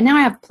 And now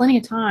I have plenty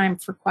of time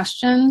for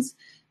questions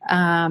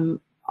on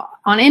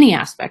any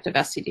aspect of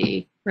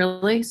SCD,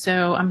 really.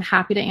 So I'm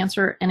happy to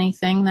answer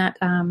anything that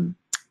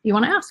you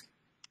want to ask.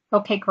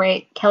 Okay,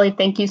 great. Kelly,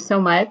 thank you so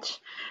much.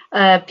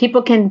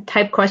 People can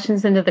type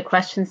questions into the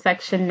question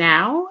section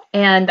now,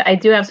 and I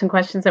do have some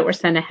questions that were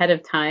sent ahead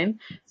of time.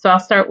 So I'll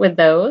start with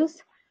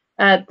those.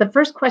 The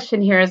first question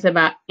here is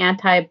about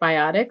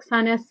antibiotics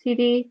on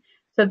SCD.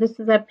 So this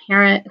is a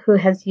parent who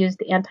has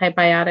used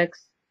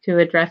antibiotics to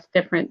address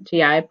different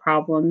GI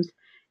problems,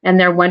 and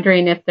they're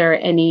wondering if there are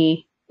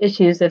any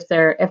issues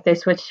if they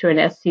switch to an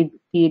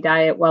SCD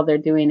diet while they're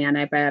doing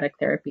antibiotic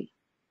therapy.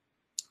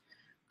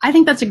 I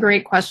think that's a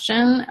great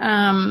question.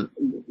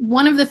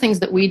 One of the things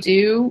that we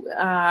do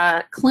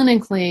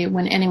clinically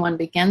when anyone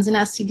begins an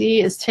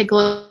SCD is take a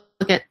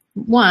look at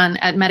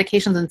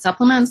medications and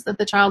supplements that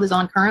the child is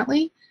on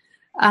currently,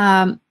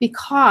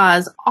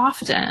 because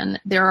often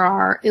there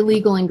are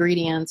illegal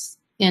ingredients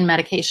in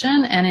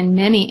medication and in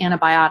many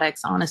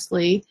antibiotics,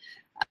 honestly.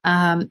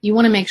 You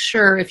want to make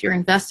sure, if you're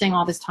investing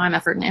all this time,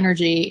 effort, and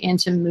energy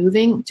into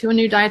moving to a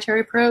new dietary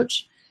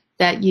approach,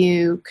 that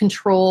you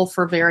control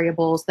for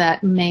variables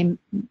that may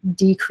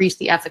decrease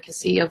the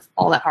efficacy of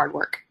all that hard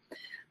work.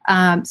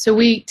 So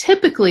we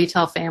typically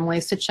tell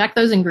families to check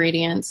those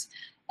ingredients,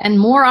 and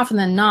more often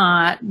than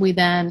not, we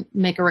then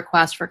make a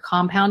request for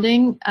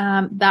compounding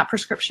that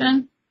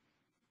prescription.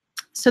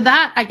 So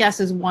that, I guess,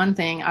 is one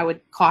thing I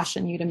would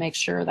caution you to make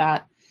sure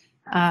that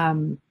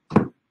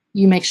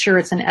you make sure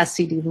it's an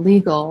SCD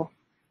legal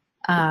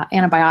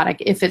antibiotic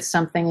if it's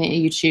something that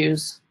you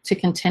choose to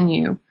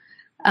continue.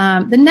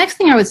 The next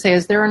thing I would say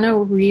is there are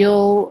no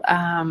real,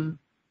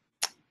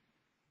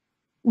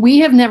 we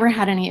have never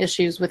had any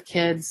issues with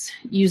kids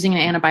using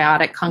an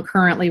antibiotic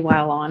concurrently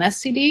while on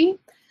SCD.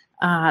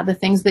 the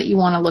things that you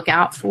want to look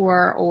out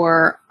for,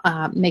 or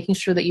making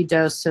sure that you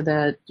dose so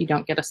that you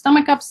don't get a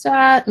stomach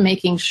upset,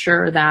 making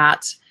sure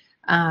that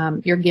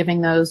you're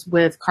giving those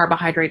with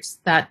carbohydrates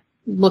that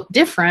look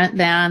different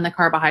than the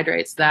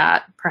carbohydrates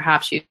that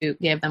perhaps you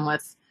gave them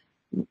with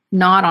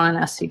not on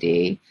an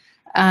SCD.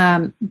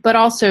 But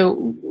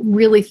also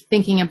really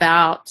thinking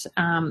about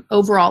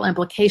overall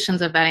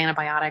implications of that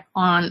antibiotic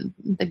on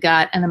the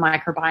gut and the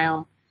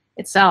microbiome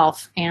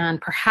itself, and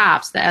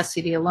perhaps the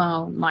SCD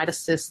alone might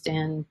assist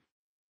in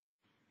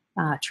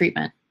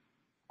treatment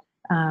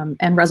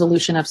and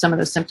resolution of some of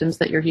those symptoms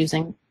that you're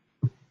using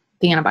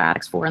the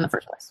antibiotics for in the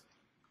first place.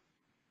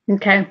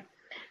 Okay.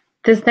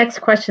 This next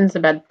question is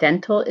about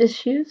dental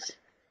issues.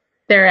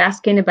 They're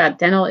asking about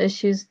dental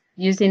issues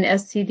using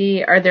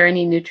SCD. Are there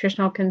any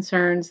nutritional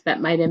concerns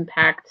that might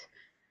impact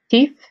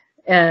teeth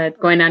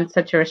going on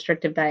such a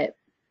restrictive diet?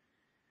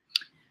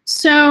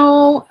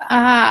 So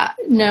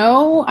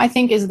no, I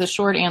think is the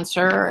short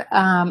answer,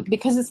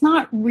 because it's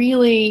not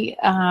really,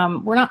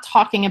 we're not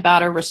talking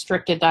about a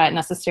restricted diet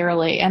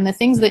necessarily. And the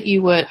things that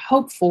you would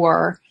hope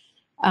for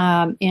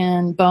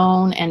in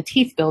bone and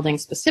teeth building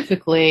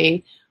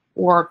specifically,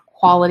 or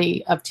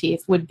quality of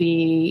teeth, would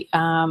be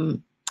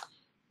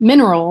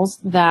minerals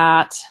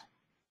that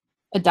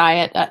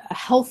a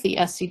healthy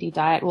SCD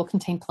diet will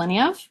contain plenty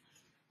of.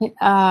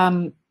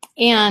 And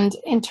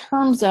in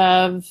terms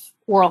of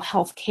oral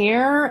health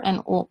care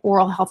and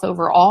oral health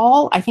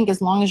overall, I think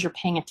as long as you're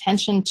paying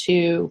attention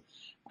to,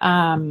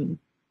 I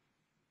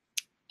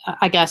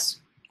guess,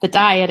 the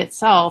diet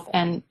itself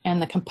and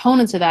the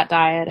components of that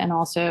diet, and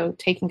also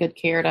taking good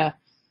care to,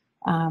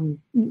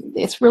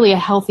 it's really a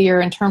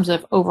healthier, in terms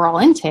of overall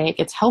intake,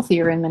 it's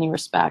healthier in many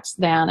respects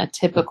than a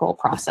typical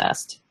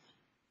processed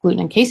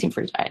gluten and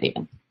casein-free diet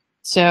even.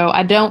 So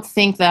I don't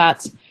think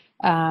that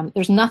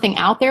there's nothing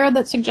out there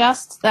that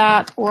suggests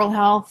that oral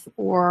health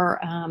or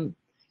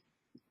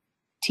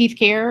teeth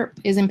care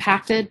is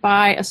impacted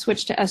by a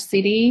switch to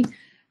SCD,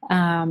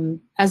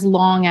 as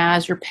long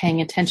as you're paying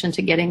attention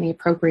to getting the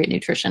appropriate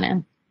nutrition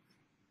in.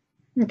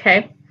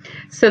 Okay.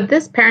 So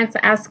this parent's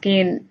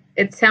asking,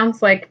 it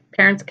sounds like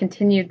parents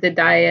continued the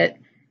diet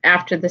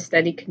after the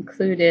study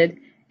concluded.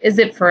 Is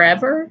it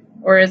forever,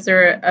 or is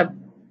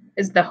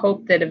the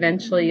hope that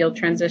eventually you'll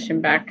transition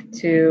back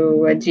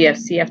to a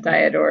GFCF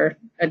diet or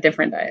a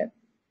different diet?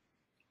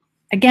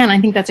 Again,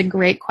 I think that's a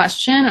great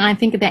question, and I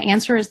think the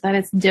answer is that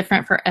it's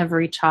different for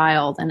every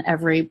child and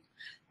every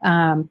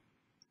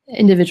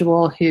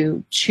individual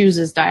who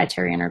chooses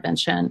dietary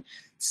intervention.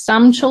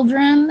 Some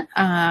children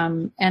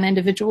and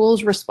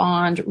individuals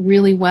respond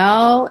really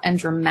well and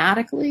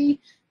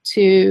dramatically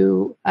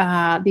to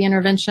the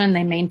intervention.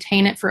 They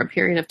maintain it for a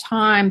period of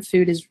time.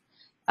 Food is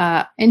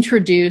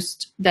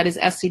introduced that is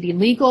SCD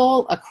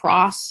legal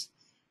across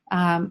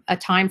a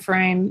time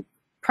frame.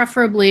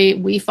 Preferably,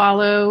 we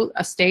follow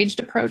a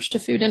staged approach to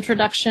food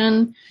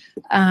introduction.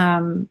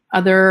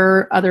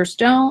 Others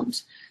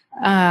don't.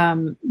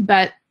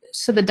 But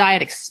so the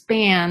diet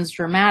expands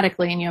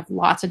dramatically, and you have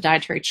lots of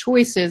dietary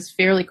choices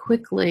fairly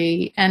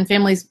quickly, and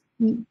families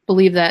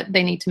believe that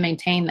they need to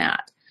maintain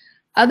that.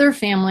 Other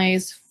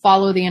families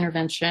follow the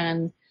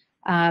intervention,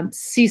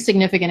 see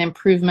significant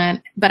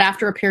improvement, but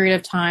after a period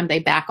of time, they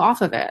back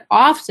off of it.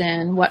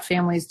 Often what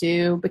families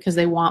do, because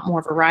they want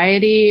more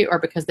variety or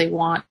because they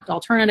want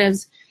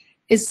alternatives,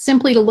 is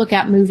simply to look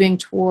at moving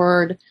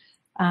toward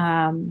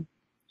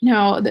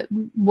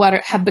what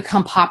have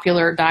become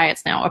popular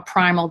diets now, a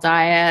primal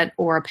diet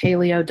or a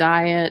paleo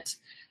diet,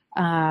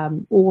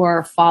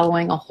 or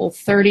following a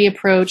Whole30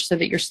 approach, so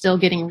that you're still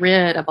getting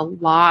rid of a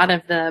lot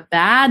of the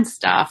bad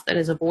stuff that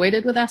is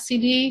avoided with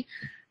SCD,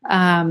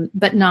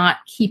 but not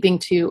keeping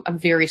to a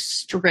very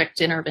strict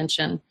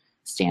intervention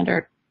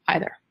standard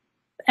either.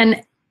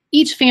 And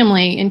each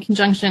family, in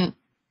conjunction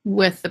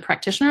with the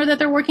practitioner that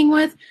they're working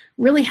with,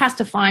 really has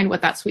to find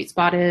what that sweet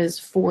spot is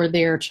for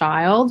their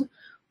child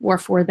or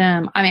for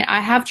them. I mean, I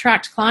have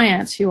tracked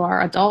clients who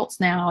are adults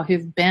now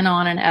who've been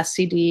on an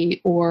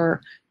SCD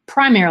or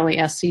primarily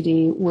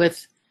SCD,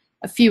 with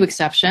a few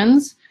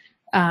exceptions,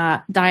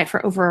 diet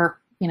for over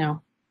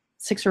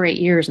 6 or 8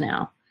 years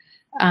now.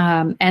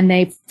 And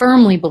they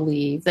firmly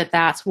believe that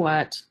that's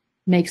what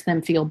makes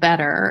them feel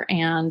better.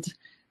 And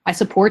I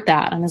support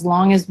that. And as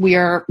long as we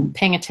are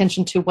paying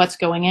attention to what's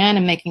going in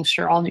and making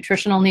sure all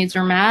nutritional needs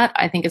are met,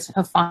 I think it's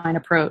a fine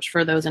approach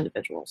for those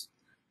individuals.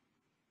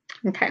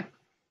 Okay.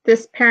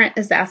 This parent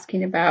is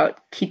asking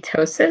about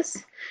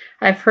ketosis.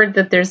 I've heard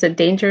that there's a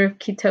danger of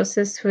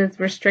ketosis with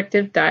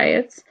restrictive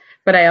diets,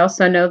 but I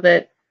also know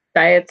that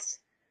the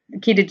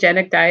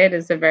ketogenic diet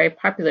is a very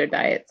popular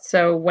diet.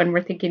 So when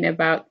we're thinking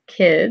about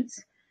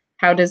kids,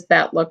 how does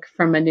that look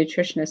from a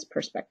nutritionist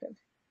perspective?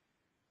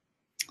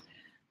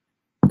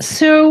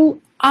 So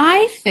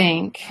I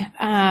think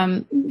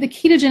the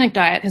ketogenic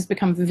diet has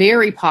become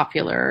very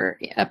popular,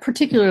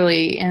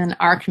 particularly in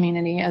our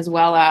community, as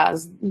well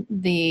as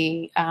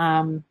the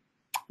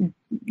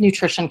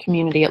nutrition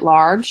community at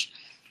large.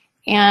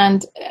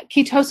 And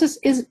ketosis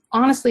is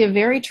honestly a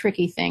very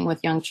tricky thing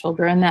with young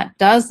children that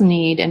does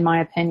need, in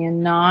my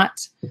opinion,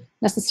 not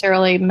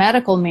necessarily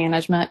medical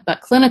management,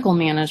 but clinical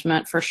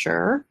management for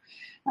sure.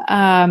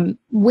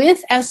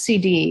 With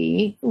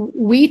SCD,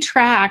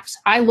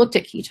 I looked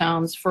at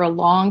ketones for a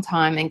long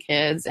time in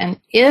kids, and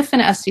if an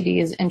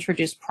SCD is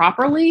introduced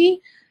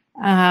properly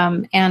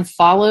and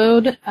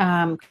followed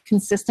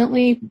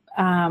consistently,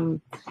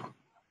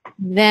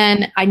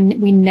 then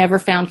we never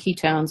found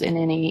ketones in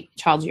any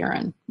child's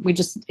urine.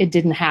 It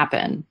didn't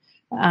happen.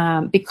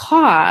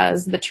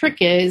 Because the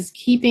trick is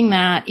keeping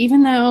that,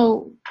 even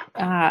though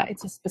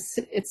it's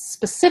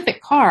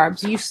specific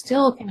carbs, you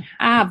still can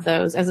have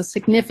those as a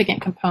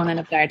significant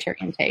component of dietary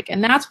intake.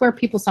 And that's where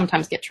people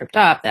sometimes get tripped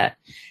up, that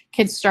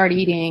kids start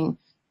eating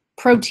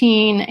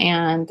protein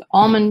and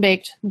almond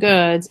baked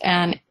goods,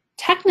 and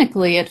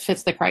technically it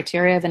fits the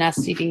criteria of an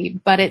SCD,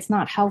 but it's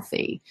not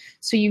healthy.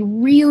 So you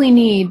really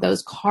need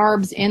those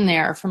carbs in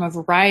there from a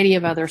variety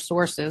of other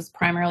sources,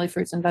 primarily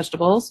fruits and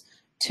vegetables,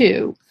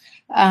 too.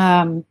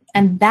 And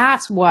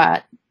that's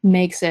what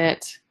makes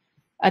it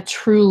a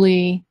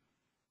truly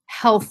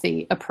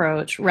healthy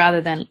approach, rather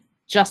than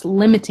just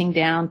limiting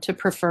down to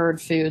preferred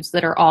foods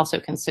that are also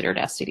considered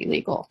SCD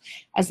legal.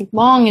 As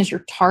long as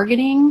you're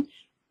targeting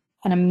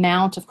an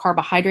amount of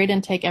carbohydrate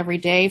intake every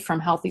day from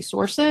healthy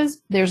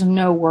sources, there's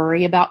no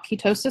worry about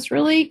ketosis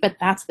really, but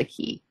that's the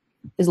key,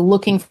 is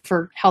looking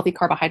for healthy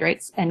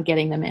carbohydrates and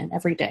getting them in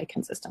every day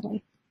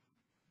consistently.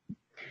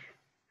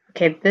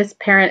 Okay, this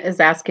parent is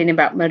asking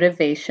about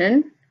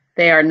motivation.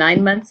 They are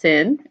 9 months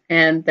in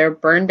and they're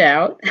burned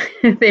out.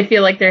 They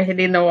feel like they're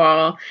hitting the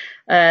wall.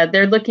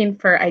 They're looking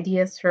for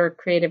ideas for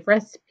creative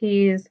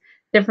recipes,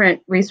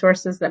 different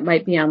resources that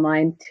might be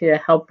online to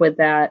help with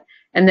that.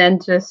 And then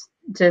just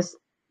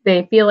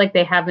they feel like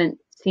they haven't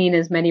seen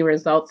as many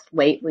results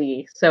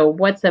lately. So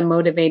what's a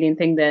motivating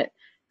thing that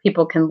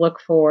people can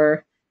look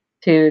for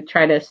to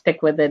try to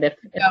stick with it if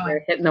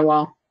they're hitting the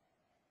wall?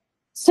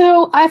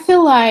 So I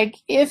feel like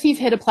if you've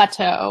hit a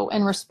plateau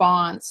in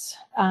response,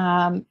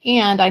 and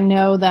I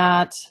know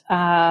that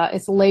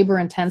it's labor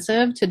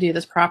intensive to do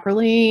this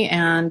properly,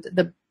 and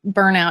the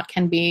burnout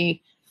can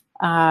be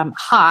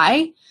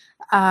high,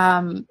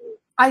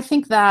 I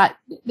think that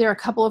there are a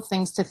couple of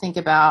things to think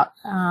about.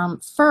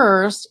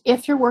 First,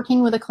 if you're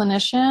working with a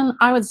clinician,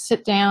 I would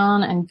sit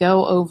down and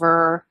go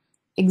over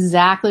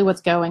exactly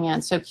what's going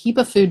in. So keep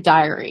a food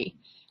diary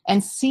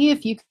and see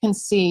if you can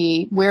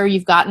see where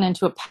you've gotten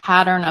into a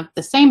pattern of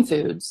the same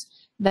foods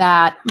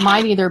that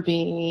might either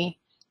be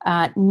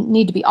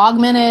need to be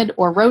augmented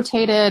or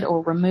rotated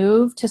or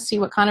removed, to see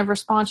what kind of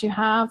response you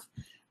have.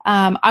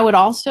 I would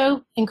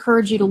also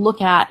encourage you to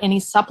look at any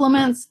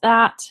supplements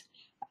that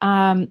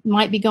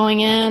might be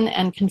going in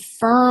and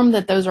confirm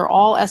that those are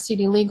all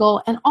SCD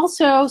legal, and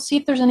also see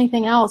if there's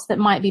anything else that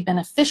might be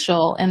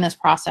beneficial in this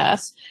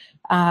process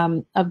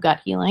of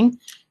gut healing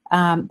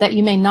that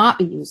you may not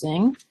be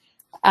using.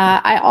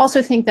 I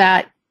also think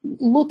that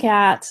look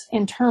at,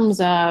 in terms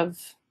of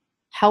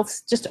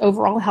health, just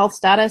overall health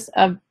status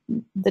of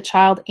the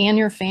child and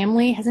your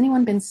family. Has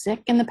anyone been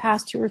sick in the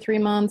past 2 or 3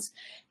 months?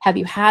 Have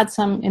you had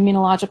some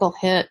immunological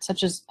hit,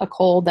 such as a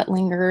cold that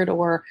lingered?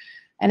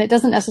 And it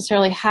doesn't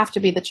necessarily have to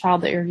be the child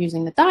that you're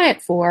using the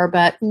diet for,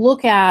 but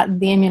look at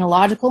the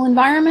immunological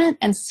environment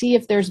and see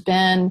if there's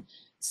been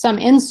some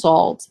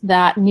insult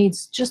that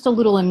needs just a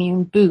little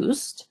immune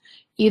boost,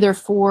 either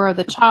for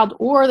the child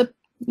or the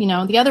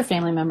other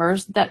family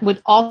members, that would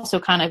also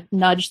kind of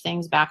nudge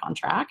things back on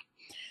track.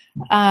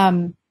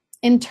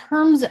 In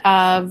terms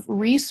of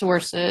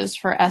resources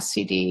for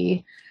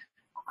SCD,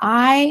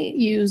 I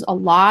use a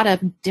lot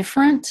of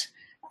different,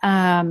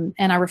 and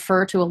I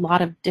refer to a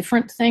lot of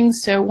different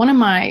things. So one of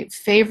my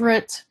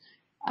favorite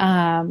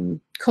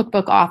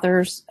cookbook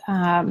authors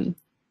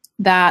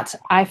that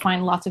I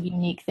find lots of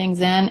unique things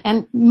in,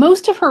 and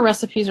most of her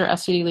recipes are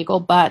SCD legal,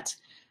 but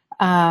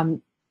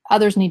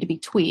others need to be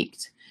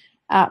tweaked,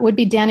 would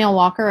be Danielle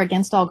Walker,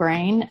 Against All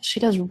Grain. She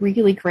does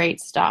really great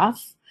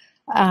stuff.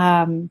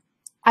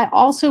 I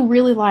also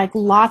really like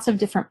lots of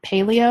different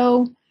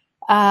paleo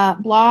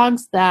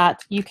blogs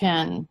that you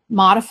can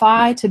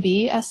modify to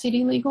be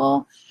SCD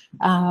legal.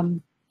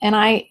 And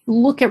I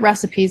look at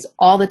recipes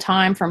all the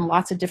time from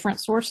lots of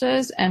different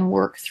sources and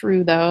work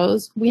through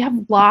those. We have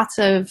lots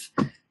of,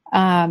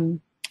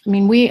 I'm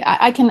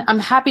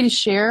happy to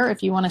share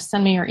if you want to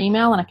send me your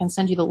email, and I can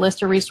send you the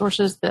list of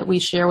resources that we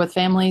share with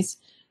families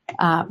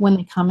when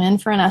they come in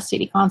for an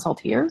SCD consult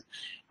here.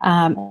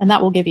 And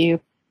that will give you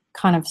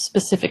kind of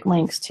specific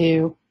links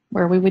to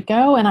where we would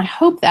go. And I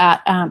hope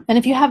that, and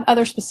if you have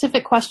other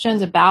specific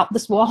questions about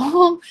this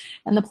wall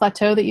and the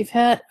plateau that you've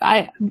hit,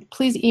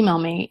 please email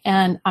me,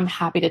 and I'm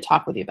happy to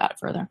talk with you about it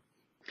further.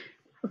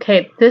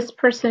 Okay, this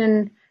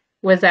person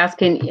was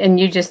asking, and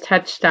you just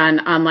touched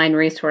on online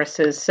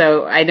resources.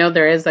 So I know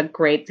there is a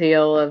great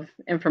deal of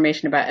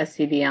information about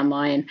SCD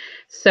online.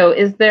 So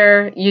is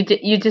there,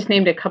 you just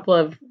named a couple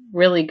of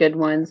really good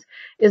ones.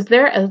 Is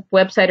there a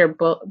website or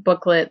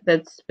booklet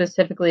that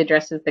specifically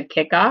addresses the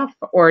kickoff,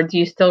 or do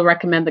you still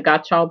recommend the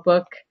Gottschall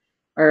book,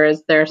 or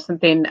is there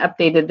something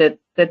updated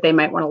that they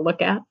might want to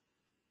look at?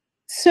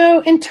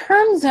 So in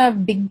terms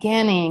of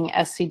beginning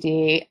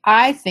SCD,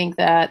 I think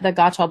that the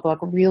Gottschall book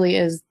really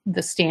is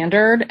the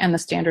standard and the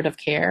standard of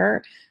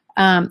care.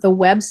 The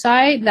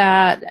website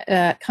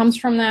that comes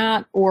from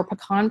that, or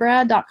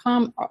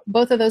pecanbread.com,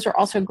 both of those are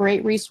also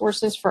great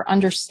resources for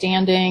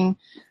understanding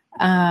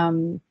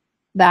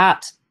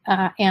that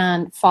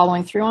and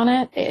following through on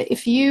it.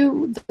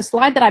 The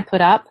slide that I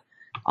put up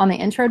on the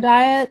intro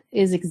diet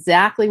is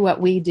exactly what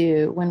we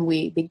do when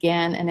we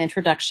begin an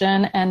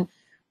introduction. And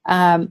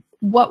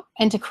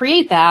to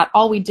create that,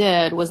 all we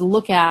did was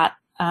look at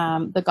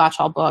the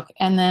Gottschall book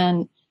and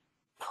then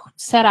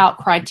set out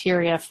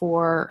criteria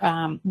for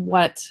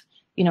what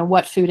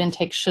food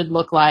intake should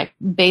look like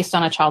based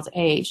on a child's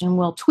age, and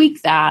we'll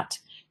tweak that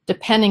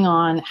depending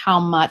on how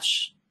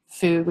much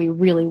food we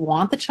really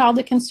want the child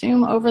to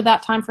consume over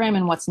that time frame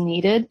and what's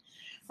needed.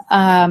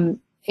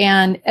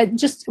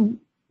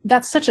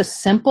 That's such a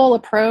simple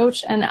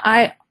approach, and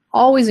I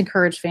always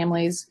encourage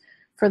families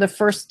for the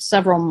first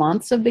several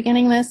months of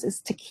beginning this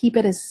is to keep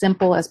it as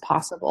simple as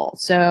possible.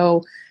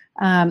 So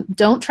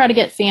don't try to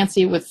get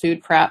fancy with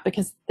food prep,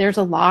 because there's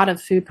a lot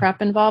of food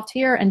prep involved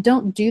here, and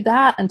don't do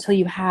that until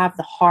you have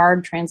the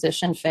hard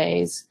transition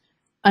phase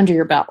under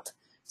your belt.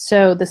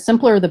 So the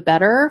simpler the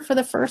better for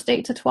the first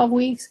 8 to 12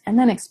 weeks, and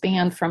then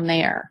expand from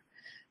there.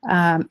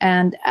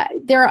 And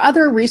there are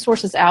other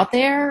resources out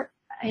there.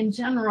 In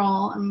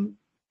general,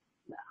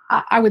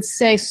 I would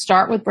say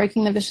start with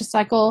Breaking the Vicious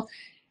Cycle.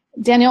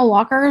 Danielle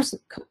Walker's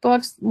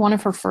cookbooks,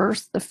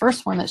 the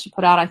first one that she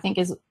put out, I think,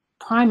 is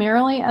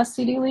primarily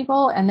SCD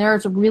legal, and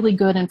there's really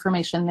good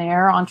information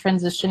there on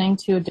transitioning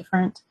to a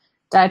different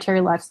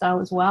dietary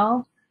lifestyle as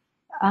well.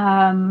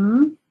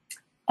 And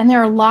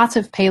there are lots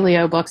of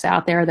paleo books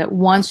out there that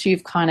once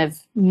you've kind of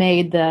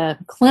made the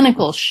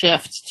clinical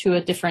shift to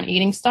a different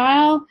eating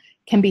style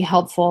can be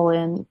helpful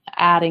in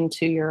adding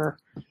to your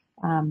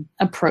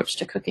approach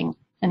to cooking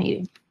and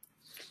eating.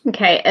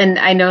 Okay, and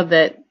I know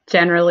that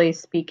generally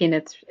speaking,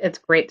 it's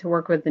great to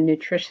work with a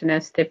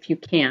nutritionist if you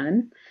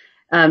can.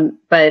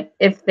 But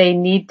if they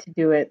need to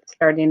do it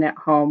starting at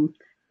home,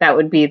 that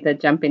would be the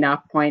jumping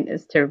off point,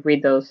 is to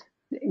read those,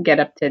 get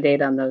up to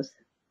date on those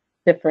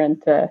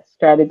different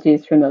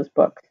strategies from those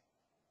books.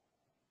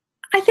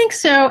 I think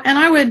so. And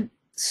I would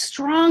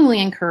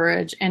strongly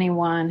encourage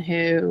anyone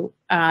who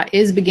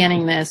is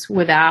beginning this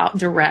without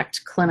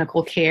direct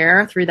clinical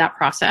care through that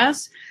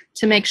process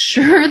to make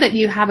sure that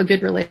you have a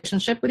good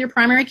relationship with your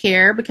primary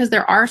care, because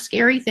there are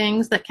scary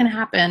things that can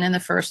happen in the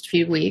first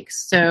few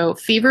weeks. So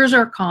fevers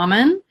are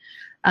common.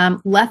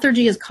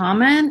 Lethargy is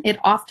common. It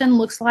often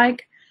looks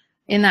like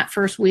in that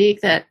first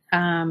week that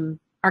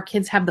our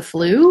kids have the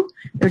flu.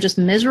 They're just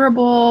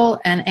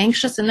miserable and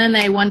anxious, and then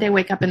they one day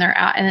wake up and they're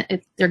out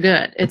and they're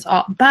good.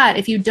 But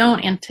if you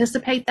don't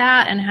anticipate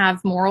that and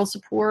have moral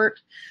support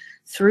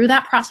through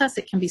that process,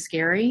 it can be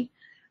scary.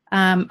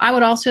 I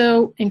would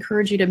also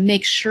encourage you to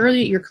make sure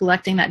that you're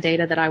collecting that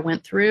data that I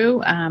went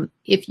through.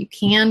 If you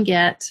can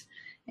get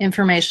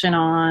information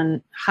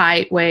on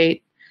height,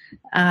 weight,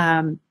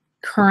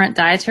 current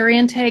dietary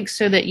intake,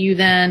 so that you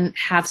then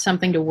have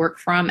something to work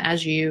from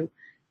as you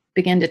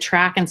begin to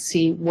track and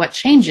see what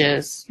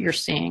changes you're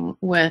seeing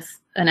with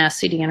an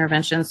SCD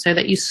intervention, so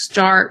that you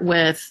start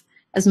with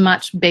as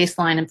much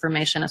baseline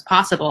information as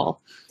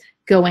possible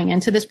going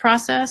into this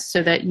process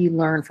so that you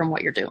learn from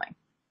what you're doing.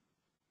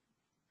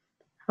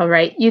 All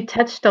right. You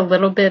touched a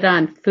little bit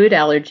on food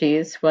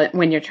allergies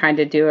when you're trying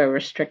to do a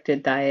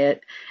restricted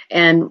diet,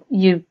 and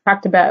you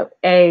talked about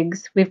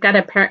eggs. We've got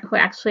a parent who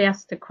actually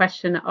asked a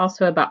question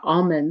also about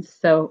almonds.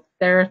 So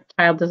their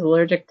child is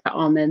allergic to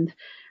almond,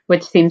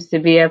 which seems to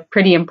be a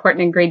pretty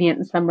important ingredient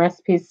in some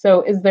recipes.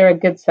 So is there a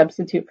good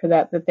substitute for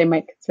that they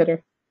might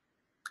consider?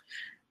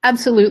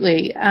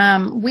 Absolutely.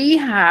 We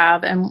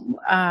have, and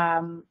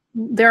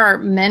there are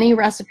many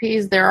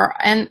recipes.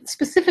 And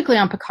specifically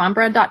on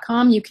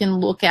pecanbread.com, you can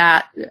look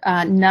at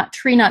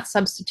tree nut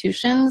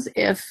substitutions.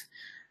 If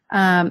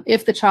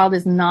the child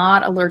is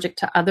not allergic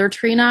to other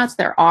tree nuts,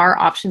 there are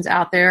options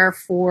out there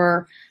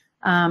for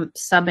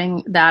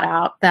subbing that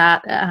out.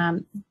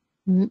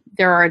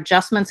 There are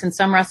adjustments in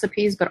some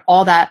recipes, but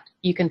all that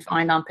you can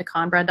find on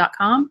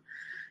pecanbread.com.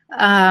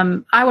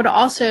 I would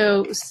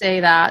also say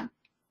that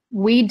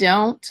we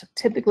don't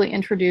typically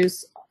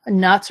introduce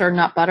nuts or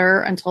nut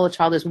butter until the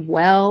child is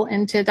well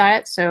into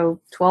diet, so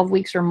 12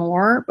 weeks or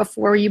more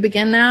before you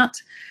begin that.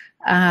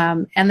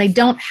 And they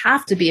don't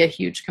have to be a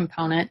huge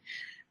component.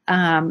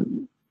 Our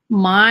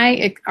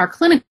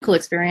clinical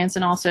experience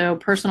and also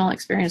personal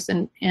experience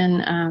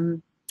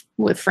in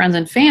with friends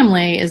and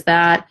family is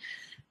that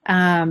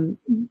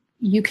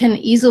you can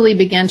easily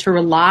begin to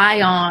rely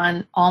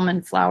on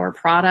almond flour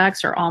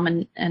products or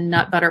almond and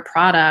nut butter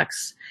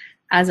products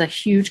as a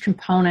huge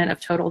component of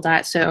total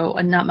diet. So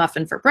a nut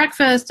muffin for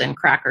breakfast and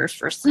crackers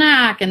for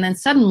snack, and then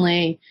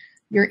suddenly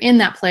you're in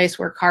that place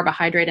where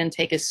carbohydrate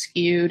intake is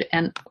skewed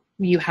and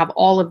you have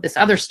all of this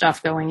other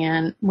stuff going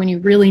in when you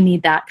really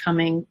need that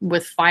coming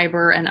with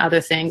fiber and other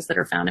things that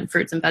are found in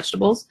fruits and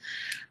vegetables.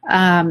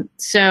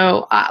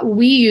 So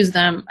we use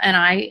them, and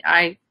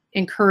I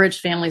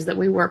encourage families that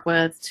we work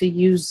with to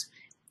use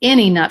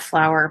any nut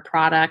flour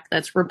product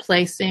that's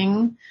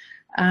replacing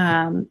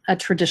a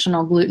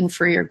traditional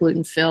gluten-free or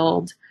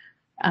gluten-filled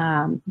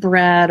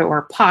bread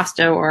or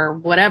pasta or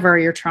whatever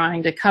you're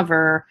trying to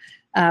cover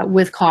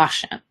with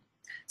caution,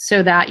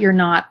 so that you're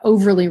not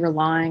overly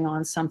relying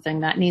on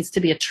something that needs to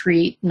be a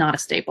treat, not a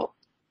staple.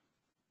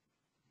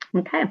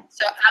 Okay.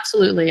 So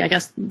absolutely, I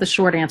guess the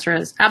short answer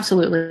is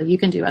absolutely, you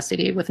can do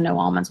SCD with no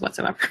almonds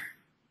whatsoever.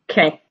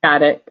 Okay,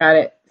 got it.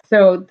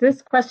 So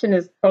this question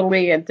is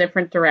totally a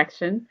different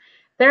direction.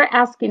 They're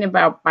asking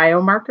about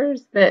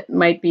biomarkers that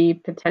might be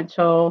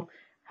potential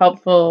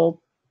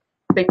helpful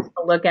things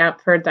to look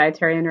at for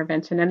dietary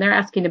intervention, and they're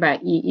asking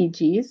about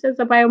EEGs as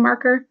a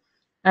biomarker.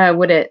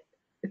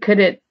 Could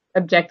it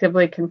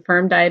objectively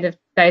confirm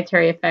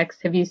dietary effects?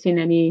 Have you seen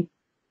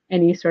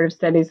any sort of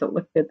studies that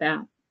looked at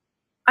that?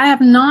 I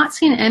have not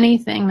seen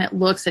anything that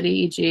looks at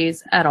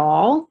EEGs at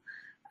all.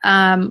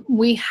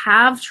 We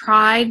have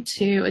tried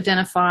to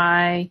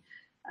identify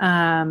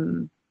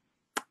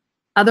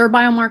other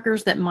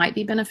biomarkers that might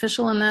be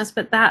beneficial in this,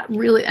 but that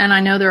really, and I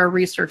know there are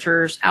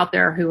researchers out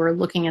there who are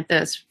looking at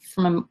this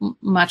from a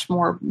much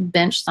more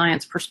bench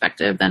science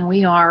perspective than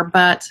we are,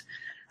 but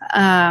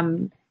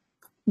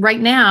right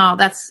now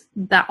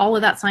all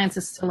of that science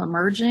is still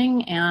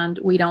emerging, and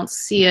we don't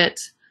see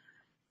it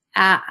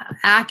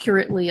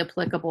accurately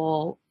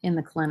applicable in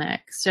the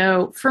clinic.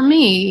 So for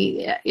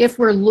me, if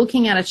we're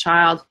looking at a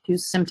child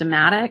who's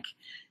symptomatic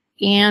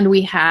and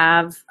we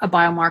have a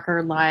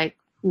biomarker like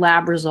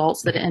lab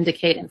results that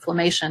indicate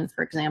inflammation,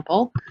 for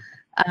example,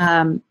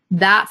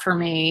 that for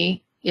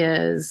me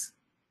is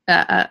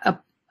a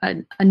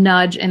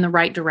nudge in the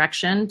right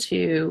direction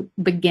to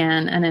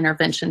begin an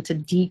intervention to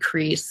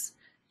decrease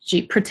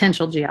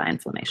potential GI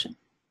inflammation.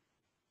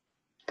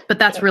 But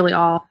that's really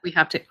all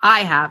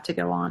I have to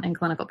go on in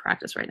clinical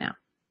practice right now.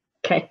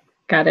 Okay,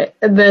 got it.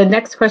 The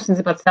next question is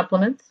about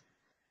supplements.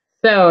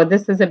 So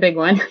this is a big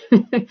one.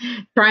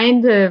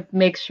 Trying to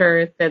make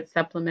sure that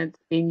supplements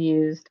being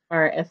used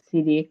are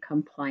SCD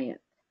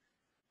compliant.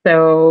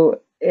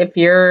 So if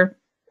you're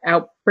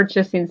out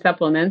purchasing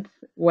supplements,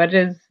 what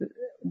is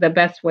the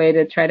best way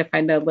to try to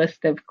find a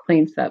list of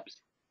clean subs?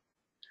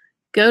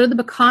 Go to the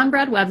Pecan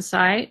Bread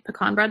website,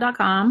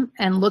 pecanbread.com,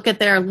 and look at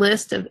their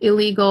list of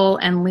illegal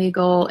and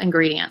legal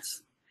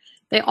ingredients.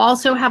 They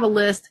also have a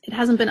list, it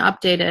hasn't been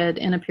updated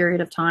in a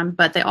period of time,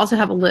 but they also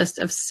have a list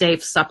of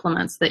safe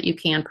supplements that you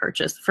can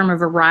purchase from a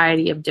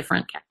variety of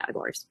different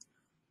categories.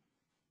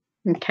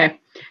 Okay.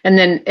 And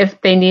then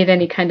if they need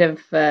any kind of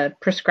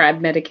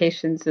prescribed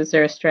medications, is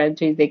there a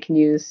strategy they can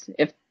use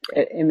if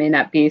it may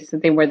not be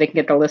something where they can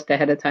get the list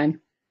ahead of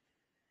time?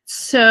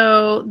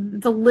 So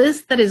the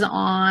list that is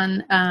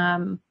on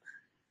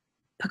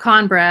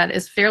Pecan Bread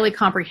is fairly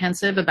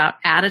comprehensive about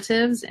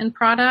additives in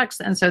products,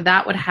 and so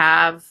that would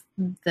have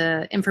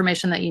the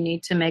information that you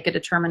need to make a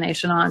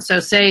determination on. So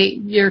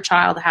say your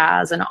child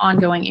has an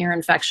ongoing ear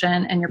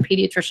infection and your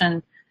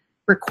pediatrician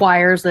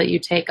requires that you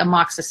take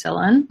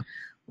amoxicillin.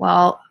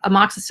 Well,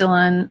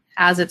 amoxicillin,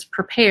 as it's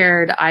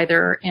prepared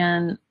either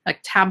in a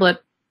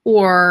tablet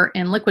or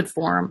in liquid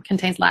form,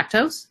 contains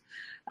lactose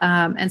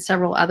and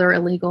several other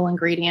illegal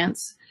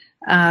ingredients.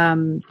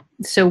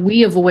 So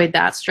we avoid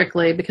that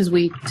strictly because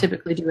we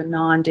typically do a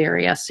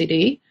non-dairy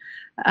SCD.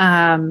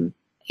 And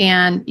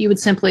you would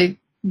simply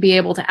be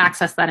able to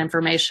access that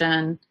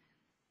information,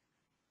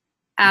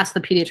 ask the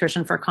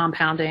pediatrician for a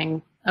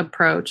compounding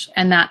approach,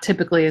 and that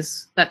typically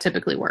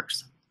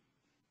works.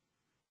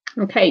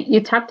 Okay,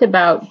 you talked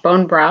about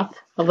bone broth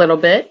a little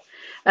bit.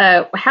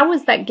 How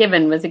was that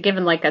given? Was it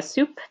given like a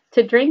soup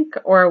to drink,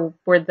 or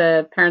were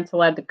the parents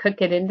allowed to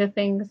cook it into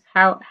things?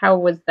 How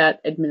was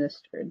that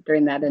administered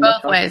during that initial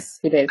Both ways.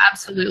 2 days?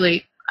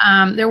 Absolutely.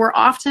 There were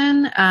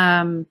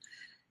often,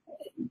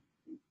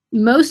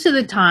 most of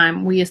the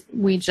time,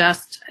 we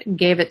just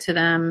gave it to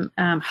them,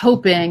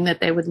 hoping that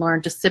they would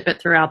learn to sip it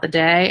throughout the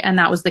day, and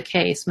that was the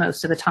case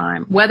most of the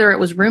time. Whether it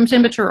was room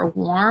temperature or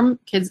warm,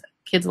 kids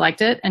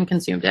liked it and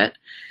consumed it.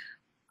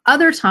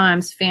 Other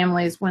times,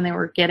 families, when they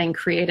were getting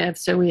creative,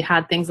 so we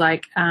had things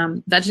like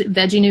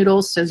veggie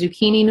noodles, so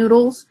zucchini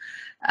noodles,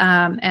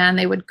 and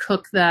they would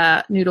cook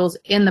the noodles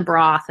in the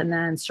broth and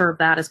then serve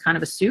that as kind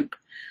of a soup.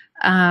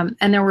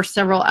 And there were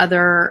several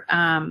other,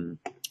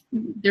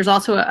 there's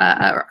also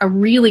a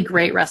really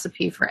great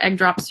recipe for egg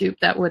drop soup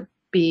that would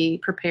be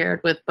prepared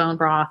with bone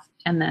broth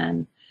and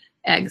then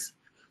eggs.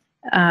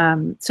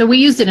 So we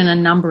used it in a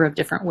number of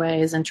different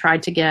ways and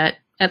tried to get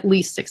at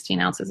least 16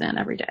 ounces in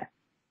every day.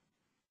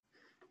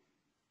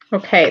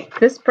 Okay,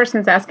 this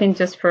person's asking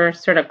just for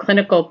sort of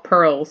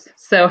pearls.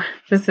 So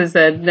this is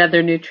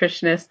another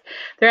nutritionist.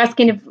 They're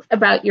asking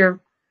about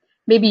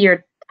maybe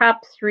your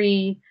top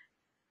 3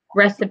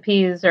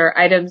 recipes or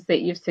items that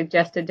you've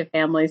suggested to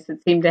families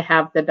that seem to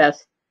have the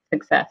best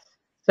success.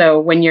 So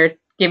when you're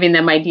giving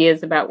them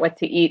ideas about what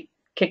to eat,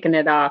 kicking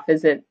it off,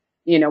 is it,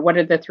 what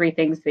are the 3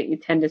 things that you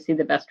tend to see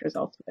the best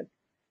results with?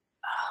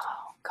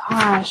 Oh,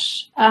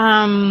 gosh.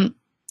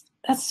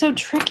 That's so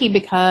tricky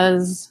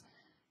because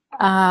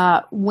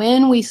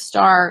when we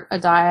start a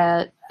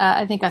diet,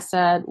 I think I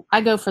said,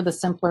 I go for the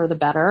simpler, the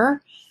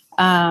better.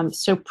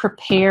 So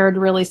prepared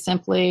really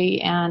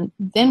simply, and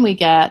then we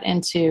get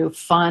into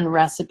fun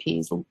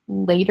recipes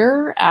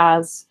later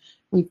as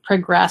we've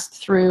progressed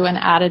through and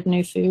added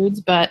new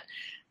foods. But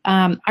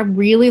I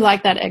really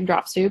like that egg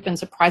drop soup, and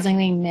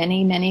surprisingly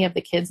many of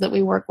the kids that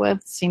we work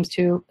with seem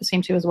to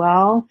as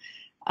well.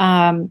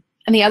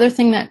 And the other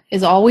thing that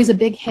is always a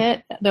big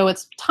hit, though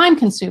it's time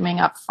consuming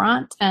up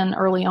front and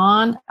early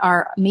on,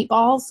 are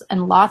meatballs,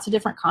 and lots of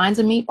different kinds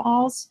of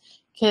meatballs.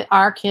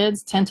 Our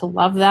kids tend to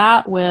love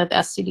that with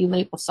SCD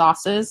label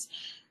sauces.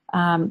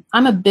 I'm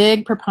a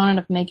big proponent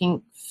of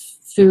making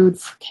food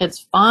for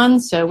kids fun,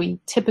 so we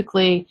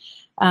typically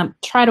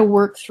try to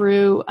work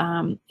through,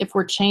 if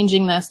we're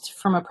changing this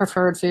from a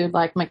preferred food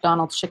like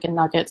McDonald's chicken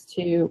nuggets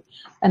to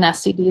an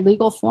SCD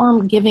legal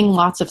form, giving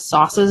lots of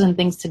sauces and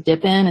things to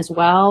dip in as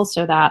well,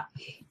 so that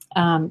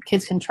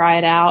kids can try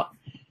it out.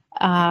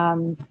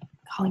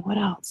 Golly, what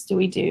else do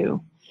we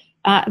do?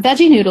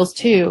 Veggie noodles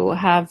too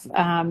have,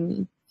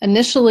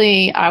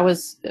 initially I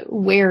was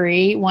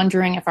wary,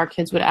 wondering if our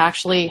kids would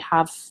actually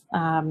have,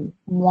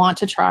 want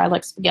to try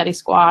like spaghetti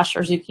squash or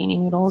zucchini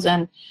noodles,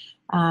 and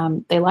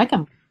they like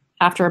them.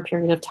 After a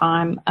period of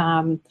time,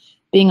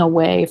 being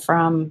away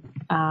from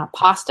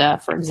pasta,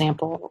 for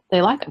example,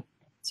 they like them.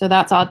 So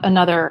that's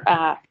another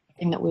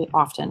thing that we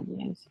often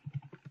use.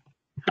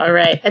 All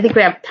right. I think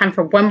we have time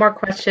for one more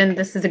question.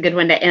 This is a good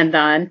one to end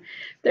on.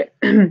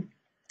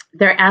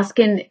 They're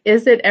asking,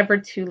 is it ever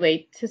too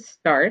late to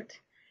start?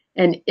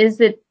 And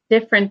is it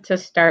different to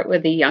start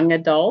with a young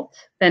adult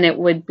than it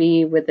would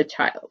be with a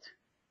child?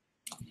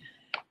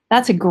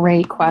 That's a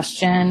great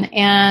question.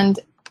 And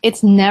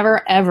it's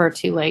never, ever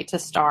too late to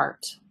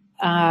start.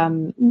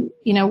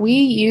 We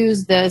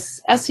use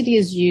this, SCD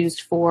is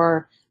used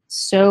for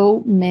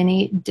so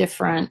many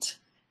different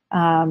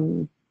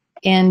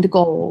end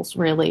goals,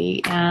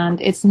 really.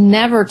 And it's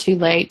never too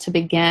late to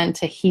begin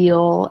to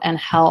heal and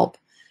help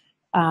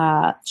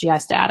GI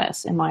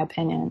status, in my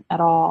opinion, at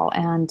all.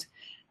 And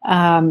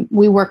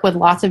we work with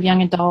lots of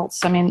young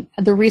adults. I mean,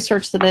 the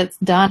research that's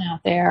done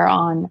out there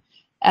on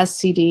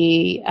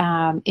SCD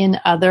in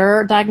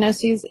other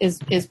diagnoses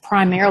is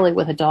primarily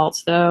with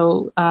adults,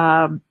 though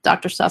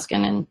Dr.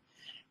 Susskind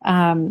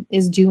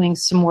is doing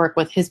some work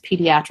with his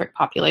pediatric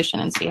population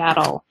in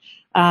Seattle.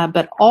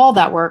 But all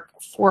that work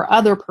for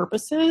other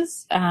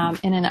purposes and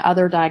in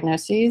other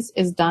diagnoses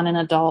is done in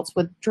adults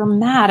with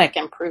dramatic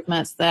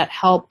improvements that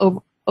help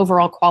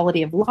overall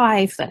quality of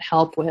life, that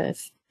help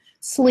with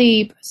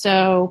sleep.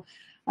 So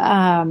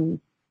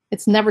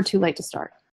it's never too late to start.